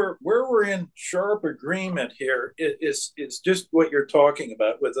we're in sharp agreement here is just what you're talking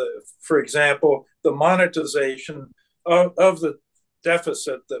about with, for example, the monetization of the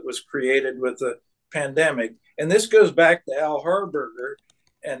deficit that was created with the pandemic. And this goes back to Al Harburger,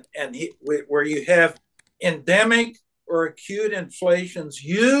 where you have endemic or acute inflations.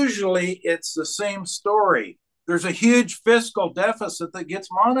 Usually it's the same story. There's a huge fiscal deficit that gets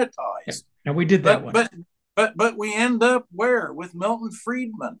monetized. And we did that one. But we end up where? With Milton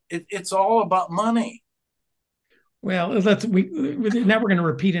Friedman. It's all about money. Well, now we're going to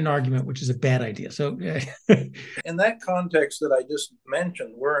repeat an argument, which is a bad idea. So in that context that I just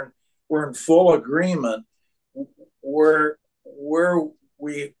mentioned, we're in full agreement where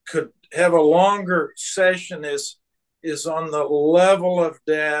we could have a longer session is on the level of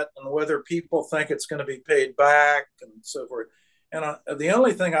debt and whether people think it's going to be paid back and so forth. And the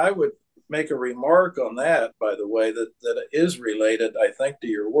only thing I would make a remark on that, by the way, that is related, I think, to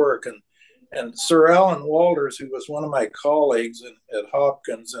your work. And Sir Alan Walters, who was one of my colleagues at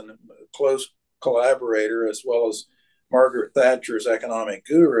Hopkins and a close collaborator, as well as Margaret Thatcher's economic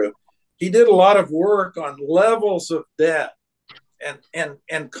guru, he did a lot of work on levels of debt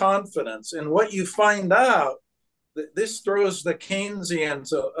and confidence. And what you find out, this throws the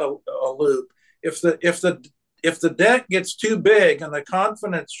Keynesians a loop. If the debt gets too big and the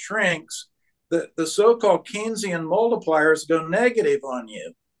confidence shrinks, the so-called Keynesian multipliers go negative on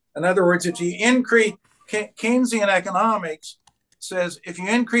you. In other words, if you increase, Keynesian economics says if you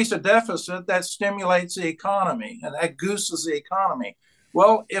increase a deficit, that stimulates the economy and that gooses the economy.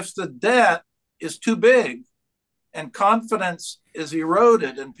 Well, if the debt is too big and confidence is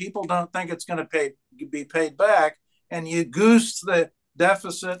eroded and people don't think it's going to be paid back, and you goose the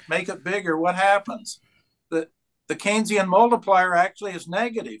deficit, make it bigger, what happens? The Keynesian multiplier actually is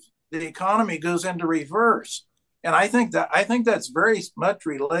negative. The economy goes into reverse. And I think that's very much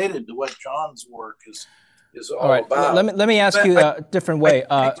related to what John's work is all right, about. Let me ask you a different way. Is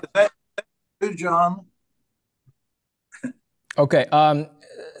that true, John? Okay.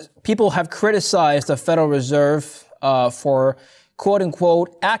 People have criticized the Federal Reserve for, quote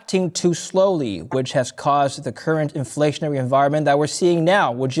unquote, acting too slowly, which has caused the current inflationary environment that we're seeing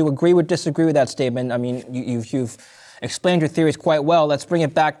now. Would you agree or disagree with that statement? I mean, you've explained your theories quite well. Let's bring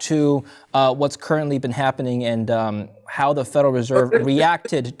it back to what's currently been happening and how the Federal Reserve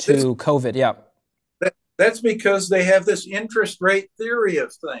reacted to COVID. Yeah. That's because they have this interest rate theory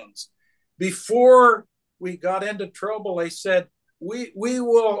of things. Before we got into trouble, they said, we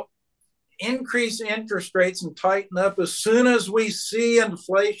will increase interest rates and tighten up as soon as we see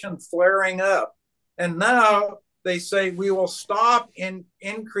inflation flaring up. And now they say we will stop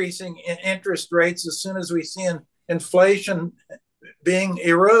increasing interest rates as soon as we see inflation being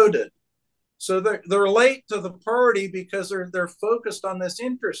eroded. So they're late to the party because they're focused on this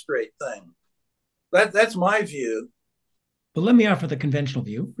interest rate thing. That's my view. But let me offer the conventional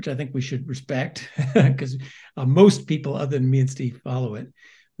view, which I think we should respect, because most people other than me and Steve follow it,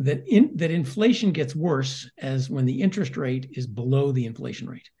 that inflation gets worse as when the interest rate is below the inflation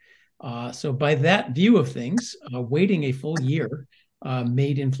rate. So by that view of things, waiting a full year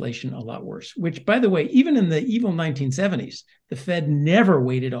made inflation a lot worse, which, by the way, even in the evil 1970s, the Fed never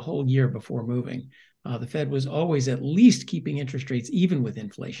waited a whole year before moving. The Fed was always at least keeping interest rates even with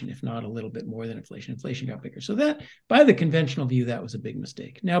inflation, if not a little bit more than inflation. Inflation got bigger. So that, by the conventional view, that was a big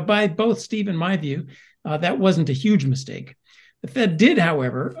mistake. Now, by both Steve and my view, that wasn't a huge mistake. The Fed did,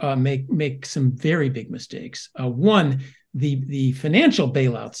 however, make some very big mistakes. One, the financial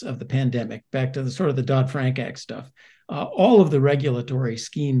bailouts of the pandemic, back to the sort of the Dodd-Frank Act stuff, all of the regulatory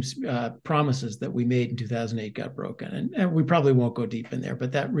schemes, promises that we made in 2008 got broken. And we probably won't go deep in there,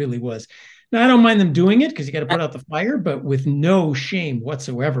 but that really was. Now, I don't mind them doing it because you got to put out the fire, but with no shame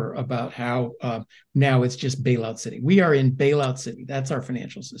whatsoever about how now it's just bailout city. We are in bailout city. That's our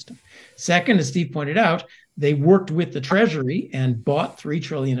financial system. Second, as Steve pointed out, they worked with the Treasury and bought $3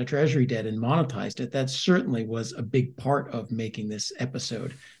 trillion of Treasury debt and monetized it. That certainly was a big part of making this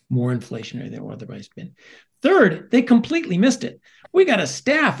episode more inflationary than it would otherwise been. Third, they completely missed it. We got a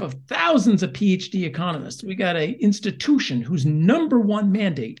staff of thousands of PhD economists. We got an institution whose number one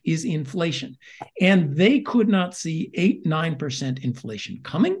mandate is inflation. And they could not see 8-9% inflation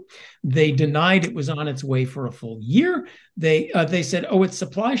coming. They denied it was on its way for a full year. They said, oh, it's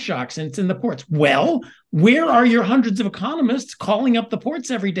supply shocks and it's in the ports. Well, where are your hundreds of economists calling up the ports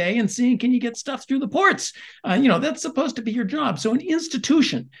every day and seeing, can you get stuff through the ports? That's supposed to be your job. So an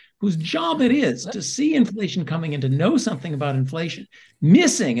institution whose job it is to see inflation coming and to know something about inflation,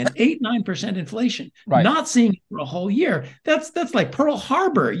 missing an 8-9% inflation, right, not seeing it for a whole year, that's like Pearl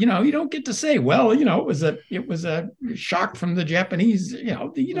Harbor. You don't get to say, well, it was a shock from the Japanese.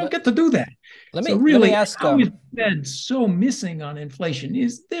 You don't get to do that. Let me ask, how is Fed so missing on inflation?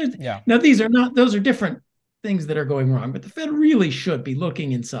 Now those are different things that are going wrong, but the Fed really should be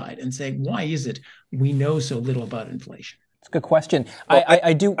looking inside and saying, why is it we know so little about inflation? It's a good question. Well,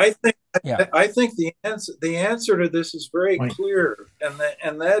 I think the answer to this is very clear, and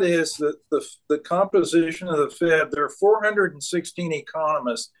that is that the composition of the Fed. There are 416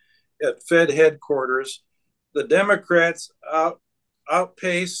 economists at Fed headquarters. The Democrats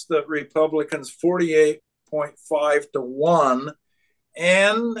outpace the Republicans 48.5 to 1,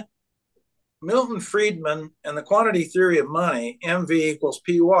 and Milton Friedman and the quantity theory of money, MV equals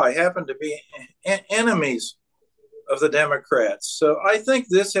PY, happen to be enemies of the Democrats. So I think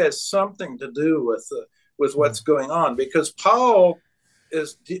this has something to do with what's going on, because Powell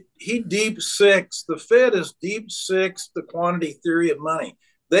deep six, the Fed is deep six the quantity theory of money.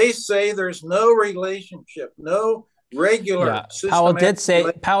 They say there's no relationship, no regular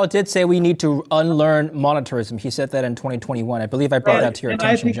Powell did say we need to unlearn monetarism. He said that in 2021. I believe I brought that to your attention,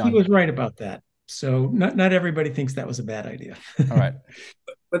 I think John. He was right about that. So not everybody thinks that was a bad idea. All right.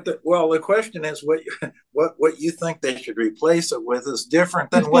 But the question is what you think they should replace it with is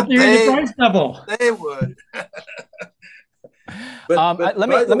different than what they would.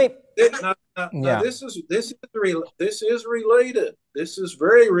 This is related. This is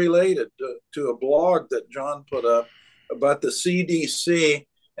very related to a blog that John put up about the CDC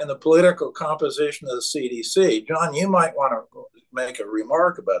and the political composition of the CDC. John, you might want to make a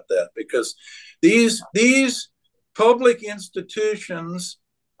remark about that, because these public institutions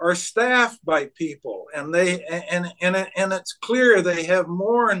are staffed by people, and it's clear they have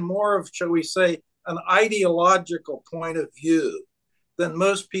more and more of, shall we say, an ideological point of view than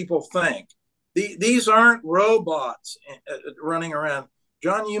most people think. These aren't robots running around.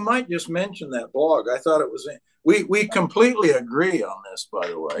 John, you might just mention that blog. I thought it was. We completely agree on this, by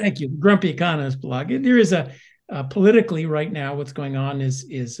the way. Thank you. Grumpy Economist blog. There is a politically right now, what's going on is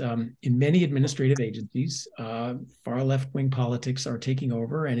in many administrative agencies, far left-wing politics are taking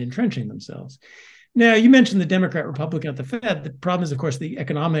over and entrenching themselves. Now, you mentioned the Democrat, Republican at the Fed. The problem is, of course, the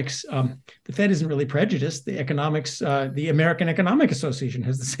economics. The Fed isn't really prejudiced. The economics, the American Economic Association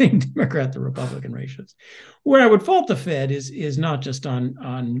has the same Democrat to Republican ratios. Where I would fault the Fed is not just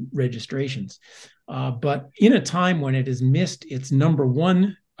on registrations, but in a time when it has missed its number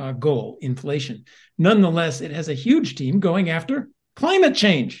one goal, inflation. Nonetheless, it has a huge team going after climate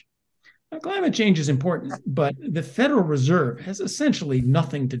change. Now, climate change is important, but the Federal Reserve has essentially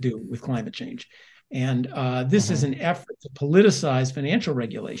nothing to do with climate change. And this is an effort to politicize financial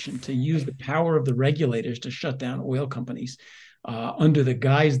regulation, to use the power of the regulators to shut down oil companies under the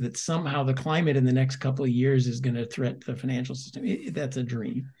guise that somehow the climate in the next couple of years is going to threaten the financial system. That's a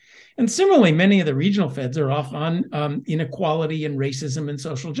dream. And similarly, many of the regional feds are off on inequality and racism and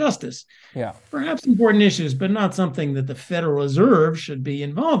social justice. Yeah, perhaps important issues, but not something that the Federal Reserve should be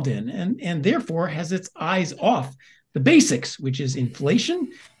involved in, and therefore has its eyes off the basics, which is inflation.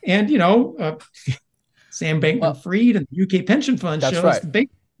 And, Sam Bankman-Fried and the UK pension fund shows the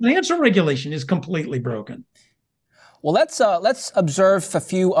financial regulation is completely broken. Well, let's observe a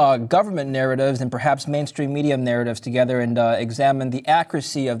few government narratives and perhaps mainstream media narratives together and examine the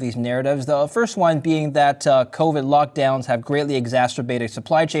accuracy of these narratives. The first one being that COVID lockdowns have greatly exacerbated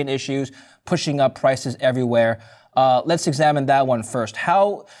supply chain issues, pushing up prices everywhere. Let's examine that one first.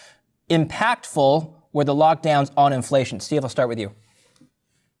 How impactful were the lockdowns on inflation? Steve, I'll start with you.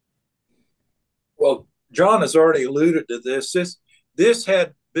 Well, John has already alluded to this. This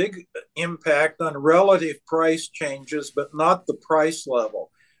had big impact on relative price changes, but not the price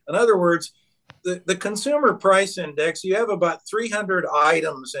level. In other words, the consumer price index, you have about 300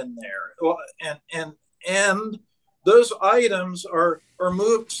 items in there, and those items are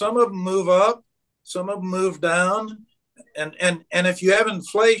moved. Some of them move up, some of them move down, and if you have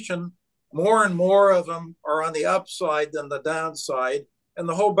inflation, more and more of them are on the upside than the downside, and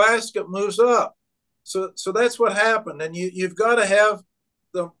the whole basket moves up. So that's what happened, and you've got to have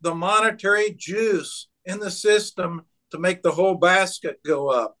the monetary juice in the system to make the whole basket go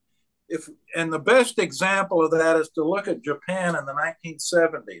up. And the best example of that is to look at Japan in the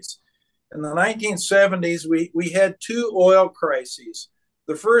 1970s. In the 1970s, we had two oil crises.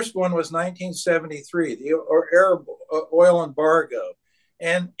 The first one was 1973, the Arab oil embargo.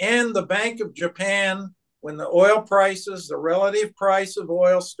 And the Bank of Japan, when the oil prices, the relative price of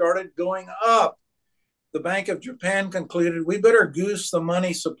oil started going up, the Bank of Japan concluded we better goose the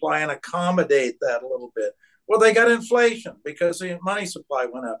money supply and accommodate that a little bit. Well, they got inflation because the money supply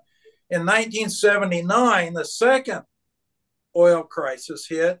went up. In 1979, the second oil crisis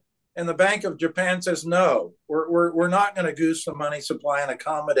hit, and the Bank of Japan says, no, we're not going to goose the money supply and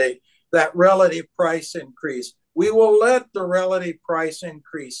accommodate that relative price increase. We will let the relative price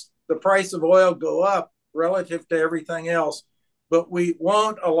increase, the price of oil go up relative to everything else, but we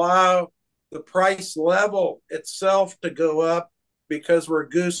won't allow the price level itself to go up because we're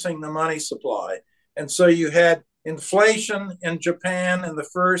goosing the money supply. And so you had inflation in Japan in the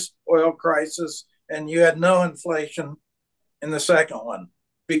first oil crisis, and you had no inflation in the second one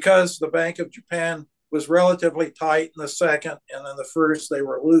because the Bank of Japan was relatively tight in the second, and in the first they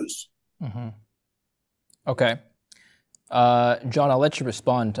were loose. Mm-hmm. Okay. John, I'll let you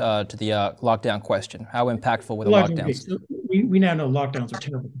respond to the lockdown question. How impactful were the lockdowns? So we now know lockdowns are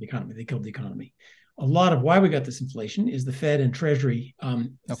terrible for the economy. They killed the economy. A lot of why we got this inflation is the Fed and Treasury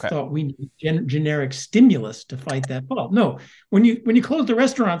thought we need generic stimulus to fight that fall. No, when you close the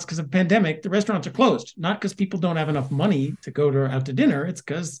restaurants because of pandemic, the restaurants are closed, not because people don't have enough money to go out to dinner. It's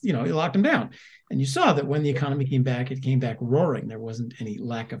because you locked them down. And you saw that when the economy came back, it came back roaring. There wasn't any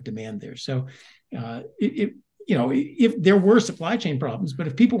lack of demand there. So if there were supply chain problems, but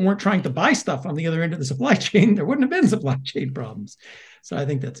if people weren't trying to buy stuff on the other end of the supply chain, there wouldn't have been supply chain problems. So I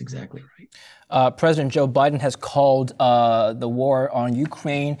think that's exactly right. President Joe Biden has called the war on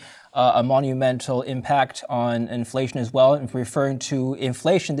Ukraine a monumental impact on inflation as well, and referring to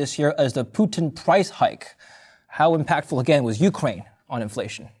inflation this year as the Putin price hike. How impactful, again, was Ukraine on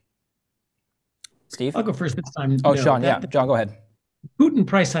inflation? Steve? I'll go first this time. Oh, Sean, John, go ahead. Putin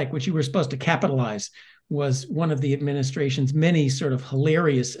price hike, which you were supposed to capitalize, was one of the administration's many sort of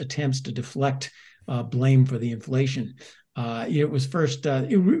hilarious attempts to deflect blame for the inflation. It was first,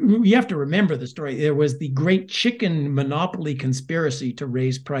 you have to remember the story. There was the great chicken monopoly conspiracy to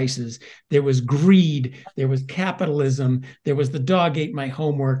raise prices. There was greed. There was capitalism. There was the dog ate my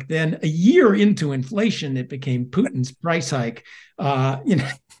homework. Then a year into inflation, it became Putin's price hike. So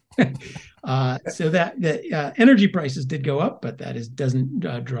that energy prices did go up, but that doesn't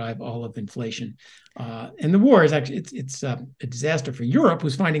drive all of inflation. And the war is actually it's a disaster for Europe,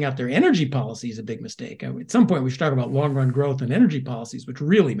 who's finding out their energy policy is a big mistake. At some point, we should talk about long run growth and energy policies, which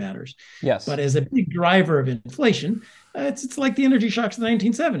really matters. Yes. But as a big driver of inflation, it's like the energy shocks of the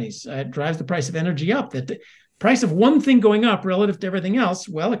 1970s. It drives the price of energy up. That the price of one thing going up relative to everything else,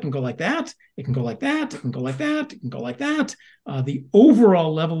 well, it can go like that. It can go like that. It can go like that. It can go like that. The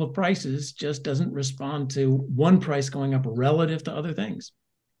overall level of prices just doesn't respond to one price going up relative to other things.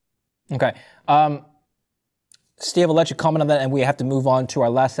 Okay. Steve, I'll let you comment on that, and we have to move on to our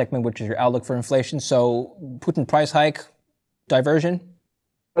last segment, which is your outlook for inflation. So Putin price hike, diversion?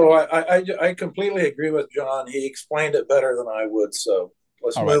 Oh, I completely agree with John. He explained it better than I would, so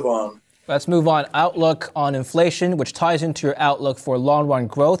let's move on. Let's move on. Outlook on inflation, which ties into your outlook for long-run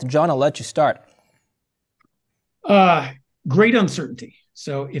growth. John, I'll let you start. Great uncertainty.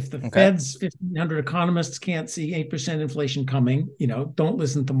 So if the Fed's 1,500 economists can't see 8% inflation coming, don't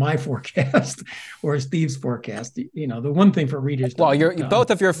listen to my forecast or Steve's forecast. The one thing for readers. Well, both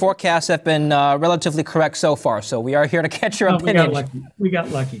of your forecasts have been relatively correct so far, so we are here to catch your opinion. We got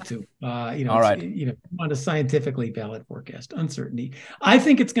lucky too. All right. On a scientifically valid forecast. Uncertainty. I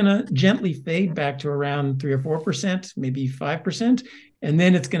think it's going to gently fade back to around 3 or 4%, maybe 5%, and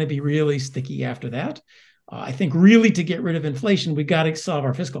then it's going to be really sticky after that. I think really to get rid of inflation, we got to solve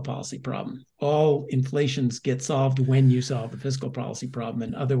our fiscal policy problem. All inflations get solved when you solve the fiscal policy problem,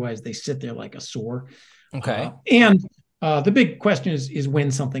 and otherwise they sit there like a sore. Okay. And The big question is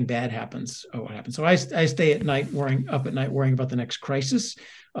when something bad happens. Oh, what happens? So I stay up at night worrying about the next crisis.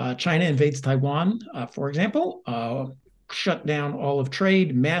 China invades Taiwan, for example, shut down all of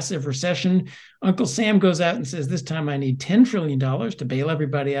trade, massive recession. Uncle Sam goes out and says, this time I need $10 trillion to bail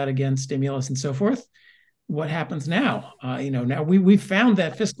everybody out against stimulus and so forth. What happens now? Now we've found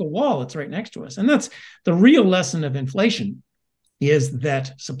that fiscal wall. It's right next to us. And that's the real lesson of inflation, is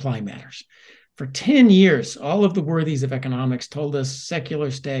that supply matters. For 10 years, all of the worthies of economics told us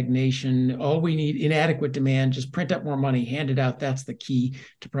secular stagnation, all we need, inadequate demand, just print up more money, hand it out. That's the key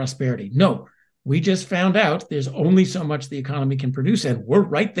to prosperity. No, we just found out there's only so much the economy can produce, and we're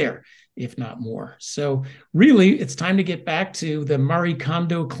right there, if not more. So really, it's time to get back to the Marie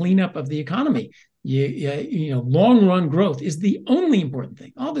Kondo cleanup of the economy. Long run growth is the only important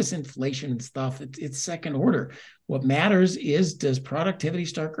thing. All this inflation and stuff, it's second order. What matters is, does productivity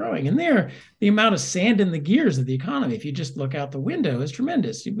start growing? And the amount of sand in the gears of the economy, if you just look out the window, is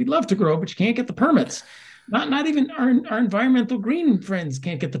tremendous. We'd love to grow, but you can't get the permits. Not even our environmental green friends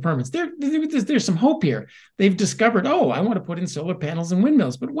can't get the permits. There's some hope here. They've discovered, I want to put in solar panels and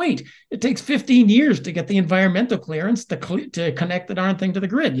windmills. But wait, it takes 15 years to get the environmental clearance to connect the darn thing to the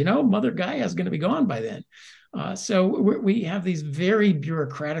grid. Mother Gaia is going to be gone by then. So we have these very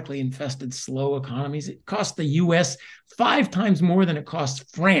bureaucratically infested, slow economies. It costs the U.S. 5 times more than it costs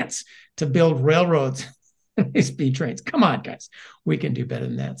France to build railroads. Speed trains. Come on, guys. We can do better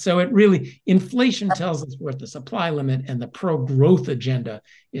than that. So inflation tells us we're at the supply limit, and the pro-growth agenda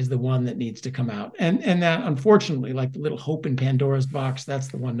is the one that needs to come out. And that, unfortunately, like the little hope in Pandora's box, that's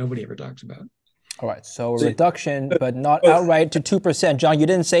the one nobody ever talks about. All right. So a reduction, but not outright to 2%. John, you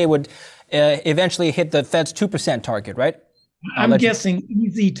didn't say it would eventually hit the Fed's 2% target, right? I'm guessing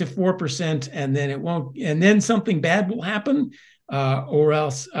easy to 4%, and then it won't. And then something bad will happen. Or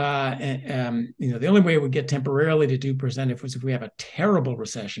else, the only way it would get temporarily to 2% was if we have a terrible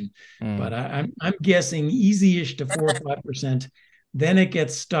recession. But I'm guessing easy-ish to 4 or 5%. Then it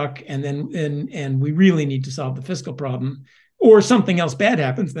gets stuck, and we really need to solve the fiscal problem. Or something else bad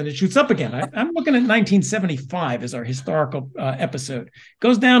happens, then it shoots up again. I'm looking at 1975 as our historical episode.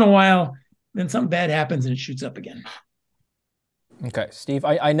 Goes down a while, then something bad happens, and it shoots up again. Okay, Steve,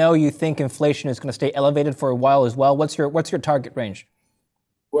 I know you think inflation is going to stay elevated for a while as well. What's your target range?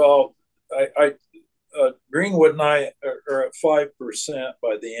 Well, Greenwood and I are at 5%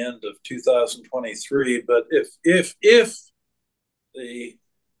 by the end of 2023. But if the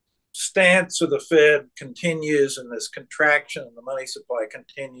stance of the Fed continues and this contraction in the money supply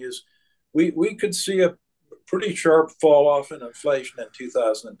continues, we could see a pretty sharp fall off in inflation in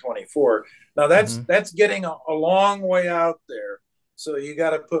 2024. Now that's getting a long way out there. So you got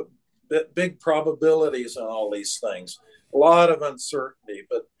to put big probabilities on all these things. A lot of uncertainty,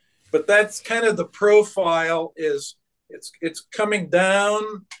 but that's kind of the profile. Is it's coming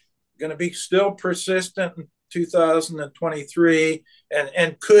down, going to be still persistent in 2023,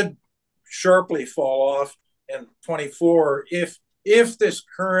 and could sharply fall off in 24 if this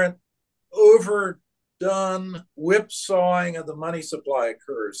current overdone whipsawing of the money supply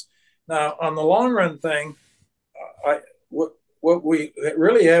occurs. Now, on the long run thing, what we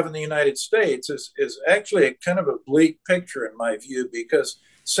really have in the United States is actually a kind of a bleak picture in my view, because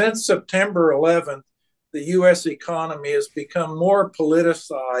since September 11th, the U.S. economy has become more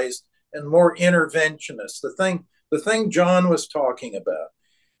politicized and more interventionist. The thing John was talking about,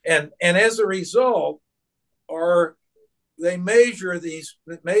 and as a result, they measure these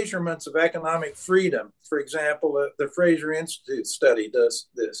measurements of economic freedom. For example, the Fraser Institute study does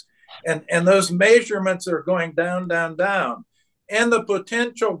this, and those measurements are going down, down, down. And the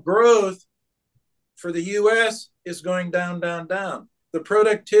potential growth for the U.S. is going down, down, down. The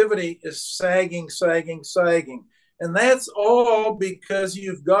productivity is sagging, sagging, sagging. And that's all because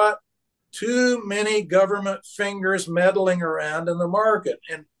you've got too many government fingers meddling around in the market.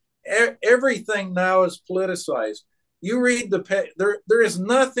 And everything now is politicized. You read there is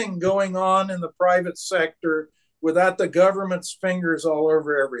nothing going on in the private sector without the government's fingers all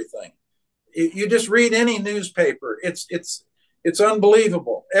over everything. You just read any newspaper. It's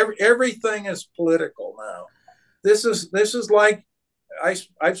unbelievable. Everything is political now. This is like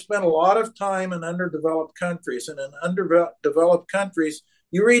I've spent a lot of time in underdeveloped countries, and in underdeveloped countries,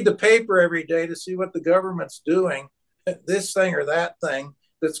 you read the paper every day to see what the government's doing, this thing or that thing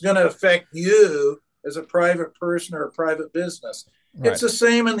that's going to affect you as a private person or a private business. Right. It's the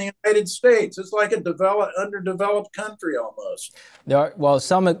same in the United States. It's like underdeveloped country almost.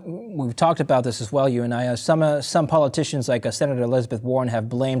 We've talked about this as well, you and I. Some politicians, like Senator Elizabeth Warren, have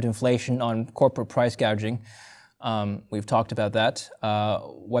blamed inflation on corporate price gouging. We've talked about that.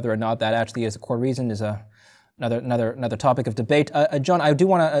 Whether or not that actually is a core reason is another topic of debate. John, I do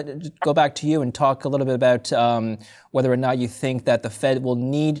want to go back to you and talk a little bit about whether or not you think that the Fed will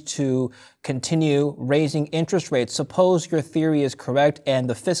need to continue raising interest rates. Suppose your theory is correct and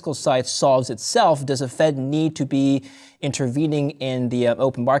the fiscal side solves itself. Does the Fed need to be intervening in the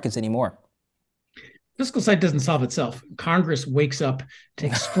open markets anymore? Fiscal side doesn't solve itself. Congress wakes up,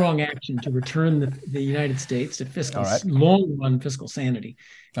 takes strong action to return the United States to fiscal long-run fiscal sanity.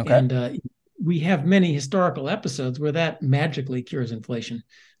 Okay. And we have many historical episodes where that magically cures inflation.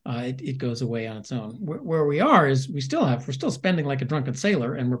 It goes away on its own. Where we are is we're still spending like a drunken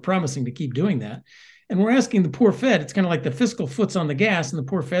sailor, and we're promising to keep doing that. And we're asking the poor Fed, it's kind of like the fiscal foot's on the gas and the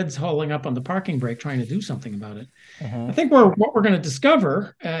poor Fed's hauling up on the parking brake trying to do something about it. I think what we're going to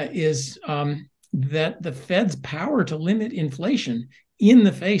discover is that the Fed's power to limit inflation in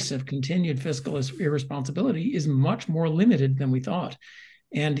the face of continued fiscal irresponsibility is much more limited than we thought.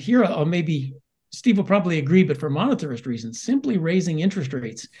 And here, maybe Steve will probably agree, but for monetarist reasons, simply raising interest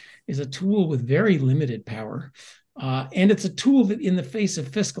rates is a tool with very limited power. And it's a tool that in the face of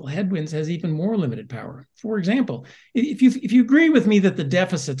fiscal headwinds has even more limited power. For example, if you agree with me that the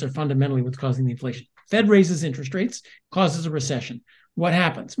deficits are fundamentally what's causing the inflation, Fed raises interest rates, causes a recession. What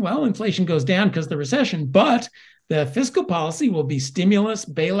happens? Well, inflation goes down because of the recession, but the fiscal policy will be stimulus,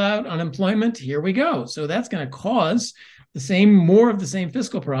 bailout, unemployment. Here we go. So that's going to cause more of the same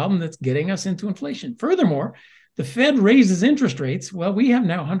fiscal problem that's getting us into inflation. Furthermore, the Fed raises interest rates. Well, we have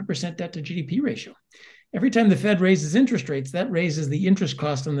now 100% debt to GDP ratio. Every time the Fed raises interest rates, that raises the interest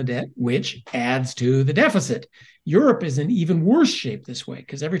cost on the debt, which adds to the deficit. Europe is in even worse shape this way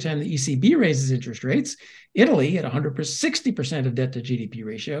because every time the ECB raises interest rates, Italy at 60% of debt to GDP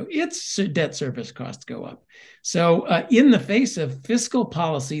ratio, its debt service costs go up. So in the face of fiscal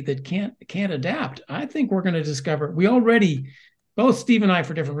policy that can't adapt, I think we're going to discover, both Steve and I,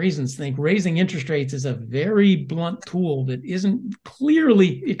 for different reasons, think raising interest rates is a very blunt tool that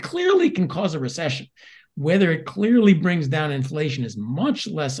clearly can cause a recession. Whether it clearly brings down inflation is much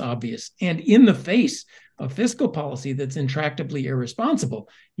less obvious. And in the face of fiscal policy that's intractably irresponsible,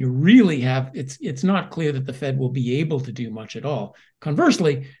 you really it's not clear that the Fed will be able to do much at all.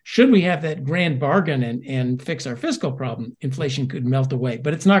 Conversely, should we have that grand bargain and fix our fiscal problem, inflation could melt away.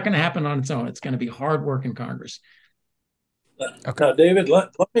 But it's not going to happen on its own. It's going to be hard work in Congress. Okay. Now, David,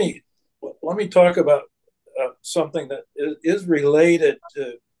 let me talk about something that is related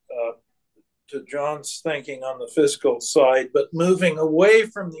to John's thinking on the fiscal side, but moving away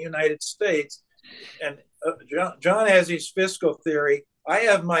from the United States. And John has his fiscal theory. I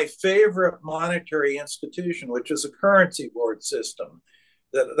have my favorite monetary institution, which is a currency board system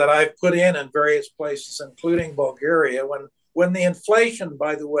that I've put in various places, including Bulgaria. When the inflation,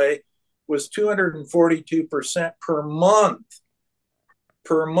 by the way, was 242% per month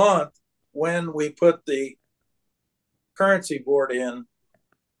when we put the currency board in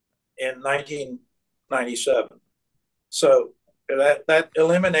 1997. So that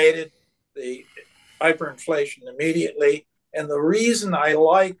eliminated the hyperinflation immediately. And the reason I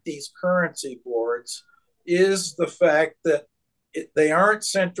like these currency boards is the fact that they aren't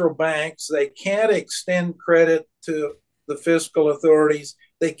central banks. They can't extend credit to the fiscal authorities.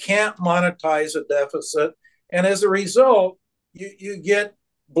 They can't monetize a deficit. And as a result, you get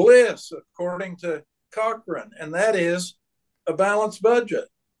bliss, according to Cochrane, and that is a balanced budget.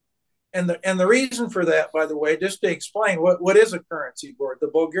 And the reason for that, by the way, just to explain what is a currency board. The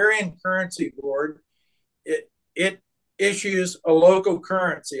Bulgarian currency board, it issues a local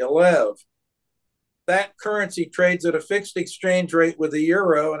currency, a lev. That currency trades at a fixed exchange rate with the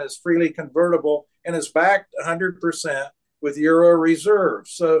euro and is freely convertible and is backed 100% with euro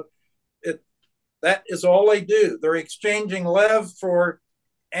reserves. So that is all they do. They're exchanging lev for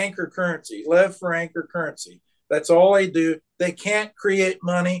anchor currency, lev for anchor currency. That's all they do. They can't create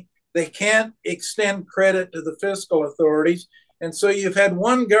money. They can't extend credit to the fiscal authorities. And so you've had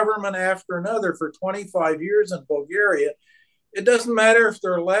one government after another for 25 years in Bulgaria. It doesn't matter if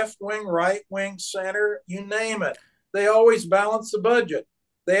they're left wing, right wing, center, you name it. They always balance the budget.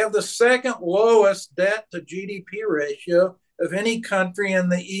 They have the second lowest debt to GDP ratio of any country in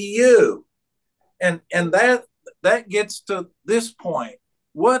the EU. And that gets to this point.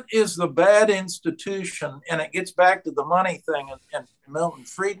 What is the bad institution? And it gets back to the money thing and Milton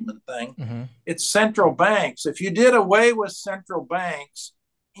Friedman thing. Mm-hmm. It's central banks. If you did away with central banks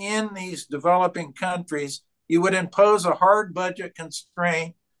in these developing countries, you would impose a hard budget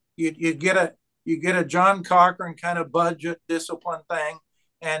constraint. You get a John Cochrane kind of budget discipline thing,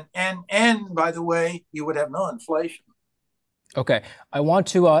 and by the way, you would have no inflation. Okay, I want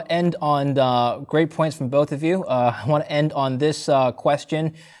to end on great points from both of you. I want to end on this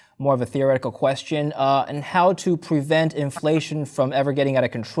question. more of a theoretical question, and how to prevent inflation from ever getting out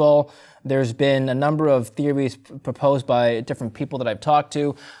of control. There's been a number of theories proposed by different people that I've talked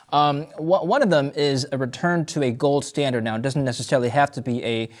to. One of them is a return to a gold standard. Now, it doesn't necessarily have to be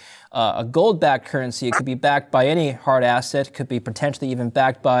a gold-backed currency. It could be backed by any hard asset. It could be potentially even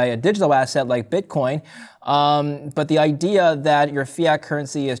backed by a digital asset like Bitcoin. But the idea that your fiat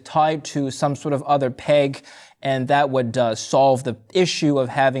currency is tied to some sort of other peg, and that would solve the issue of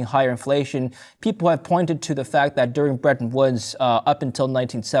having higher inflation. People have pointed to the fact that during Bretton Woods, up until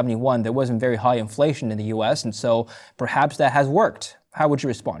 1971, there wasn't very high inflation in the U.S., and so perhaps that has worked. How would you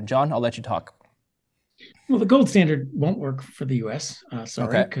respond? John, I'll let you talk. Well, the gold standard won't work for the U.S.,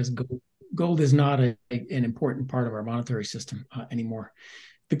 sorry, because gold is not an important part of our monetary system anymore.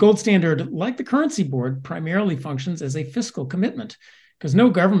 The gold standard, like the currency board, primarily functions as a fiscal commitment, because no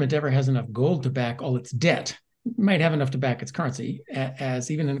government ever has enough gold to back all its debt. It might have enough to back its currency,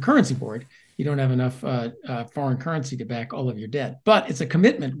 as even in a currency board, you don't have enough foreign currency to back all of your debt. But it's a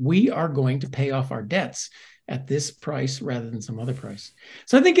commitment. We are going to pay off our debts at this price rather than some other price.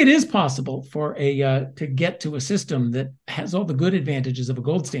 So I think it is possible for to get to a system that has all the good advantages of a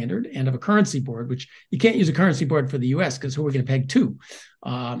gold standard and of a currency board, which you can't use a currency board for the US because who are we going to peg to,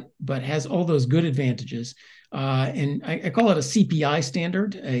 but has all those good advantages. And I call it a CPI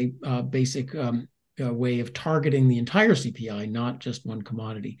standard, a basic way of targeting the entire CPI, not just one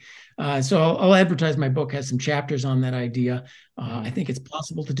commodity. So I'll advertise my book, has some chapters on that idea. I think it's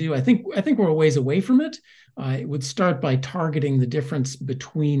possible to do. I think we're a ways away from it. It would start by targeting the difference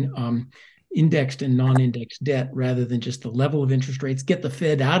between indexed and non-indexed debt rather than just the level of interest rates, get the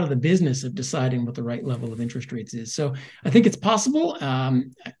Fed out of the business of deciding what the right level of interest rates is. So I think it's possible.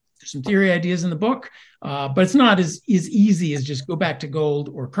 There's some theory ideas in the book, but it's not as easy as just go back to gold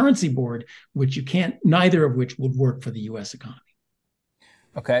or currency board, which you can't, neither of which would work for the U.S. economy.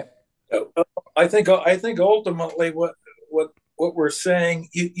 Okay. I think ultimately what we're saying,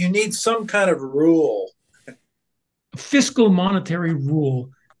 you need some kind of rule. A fiscal monetary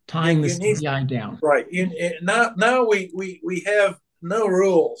rule tying the CPI down. Right. Now we have no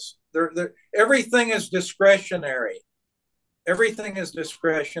rules. Everything is discretionary. Everything is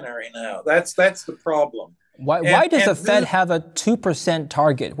discretionary now. That's the problem. Why does the Fed have a 2%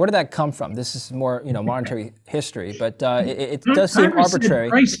 target? Where did that come from? This is more, monetary history, but it does seem arbitrary.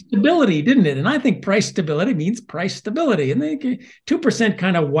 Price stability, didn't it? And I think price stability means price stability. And 2%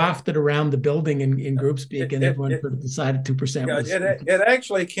 kind of wafted around the building in group speak, and everyone sort of decided 2% was. It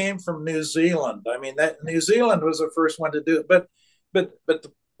actually came from New Zealand. I mean, that New Zealand was the first one to do it. But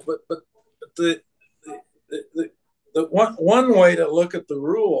the one way to look at the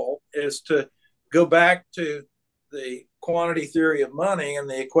rule is to go back to the quantity theory of money and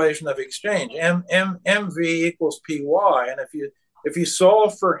the equation of exchange. MV equals PY, and if you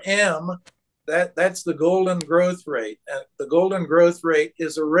solve for M, that's the golden growth rate. And the golden growth rate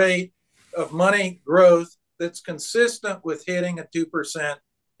is a rate of money growth that's consistent with hitting a 2%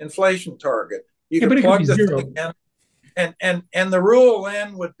 inflation target. You can plug the thing in, and the rule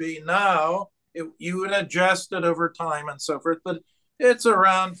then would be now. You would adjust it over time and so forth, but it's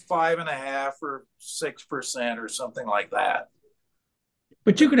around 5.5% or 6% or something like that.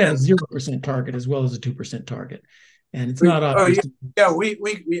 But you could have a 0% target as well as a 2% target, and it's not obvious. We could have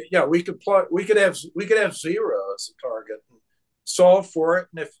 0 as a target and solve for it.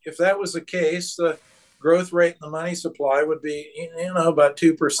 And if that was the case, the growth rate in the money supply would be about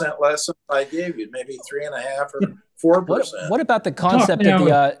 2% less than I gave you, maybe 3.5% or 4%. What about the concept of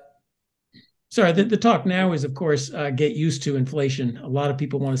the? Sorry, the talk now is, of course, get used to inflation. A lot of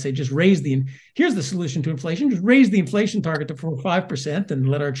people want to say, just here's the solution to inflation, just raise the inflation target to 4 or 5% and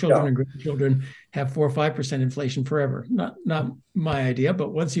let our children and grandchildren have 4 or 5% inflation forever. Not my idea, but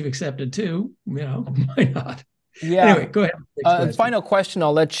once you've accepted 2, why not? Yeah. Anyway, go ahead. Final question.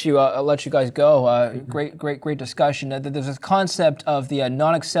 I'll let you guys go. Great discussion. There's this concept of the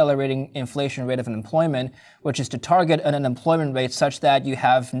non-accelerating inflation rate of unemployment, which is to target an unemployment rate such that you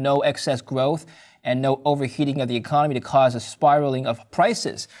have no excess growth and no overheating of the economy to cause a spiraling of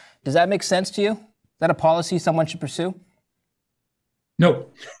prices. Does that make sense to you? Is that a policy someone should pursue?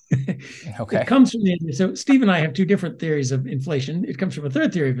 No. Okay. It comes from so Steve and I have 2 different theories of inflation. It comes from a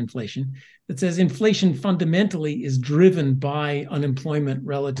third theory of inflation that says inflation fundamentally is driven by unemployment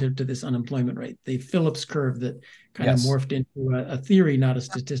relative to this unemployment rate, the Phillips curve that kind of morphed into a theory, not a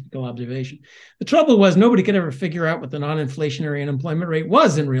statistical observation. The trouble was nobody could ever figure out what the non-inflationary unemployment rate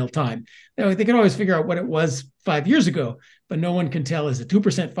was in real time. They could always figure out what it was 5 years ago, but no one can tell, is it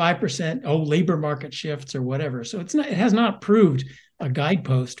 2%, 5%, labor market shifts or whatever. So it has not proved a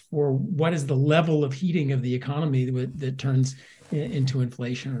guidepost for what is the level of heating of the economy that turns into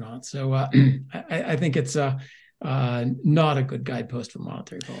inflation or not. So I think it's not a good guidepost for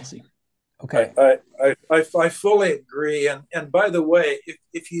monetary policy. Okay. I fully agree. And by the way,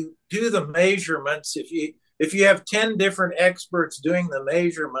 if you do the measurements, if you have 10 different experts doing the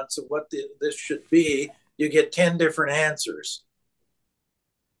measurements of what this should be, you get 10 different answers.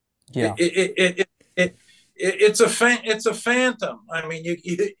 Yeah. It's a phantom. I mean,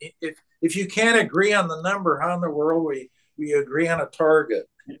 if you can't agree on the number, how in the world we agree on a target?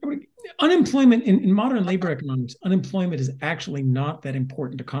 Unemployment in modern labor economics, unemployment is actually not that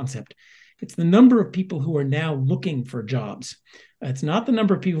important a concept. It's the number of people who are now looking for jobs. It's not the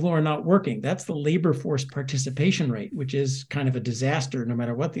number of people who are not working. That's the labor force participation rate, which is kind of a disaster no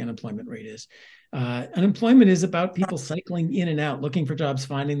matter what the unemployment rate is. Unemployment is about people cycling in and out, looking for jobs,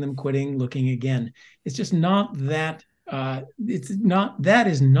 finding them, quitting, looking again. It's just not that. That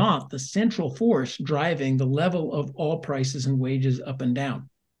is not the central force driving the level of all prices and wages up and down.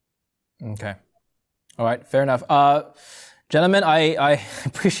 Okay. All right. Fair enough. Gentlemen, I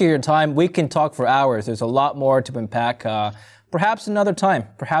appreciate your time. We can talk for hours. There's a lot more to unpack. Perhaps another time,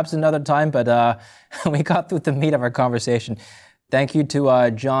 but we got through the meat of our conversation. Thank you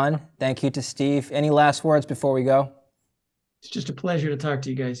to John. Thank you to Steve. Any last words before we go? It's just a pleasure to talk to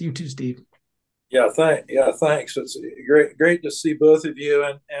you guys. You too, Steve. Yeah, thanks. It's great to see both of you.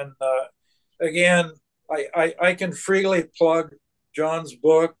 And again, I can freely plug John's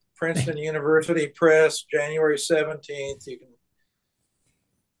book, Princeton University Press, January 17th. You can.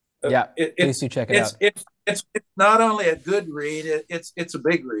 Please do check it out. It's not only a good read, it's a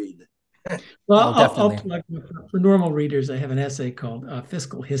big read. Well, I'll plug for normal readers. I have an essay called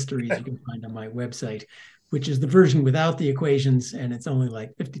Fiscal Histories you can find on my website, which is the version without the equations, and it's only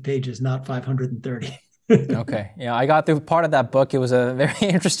like 50 pages, not 530. Okay. Yeah, I got through part of that book. It was a very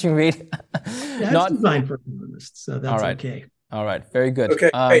interesting read. It's designed for economists, so that's okay. All right. Very good.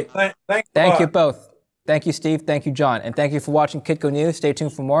 Okay. Thank you both. Thank you, Steve. Thank you, John. And thank you for watching Kitco News. Stay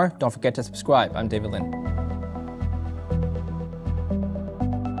tuned for more. Don't forget to subscribe. I'm David Lin.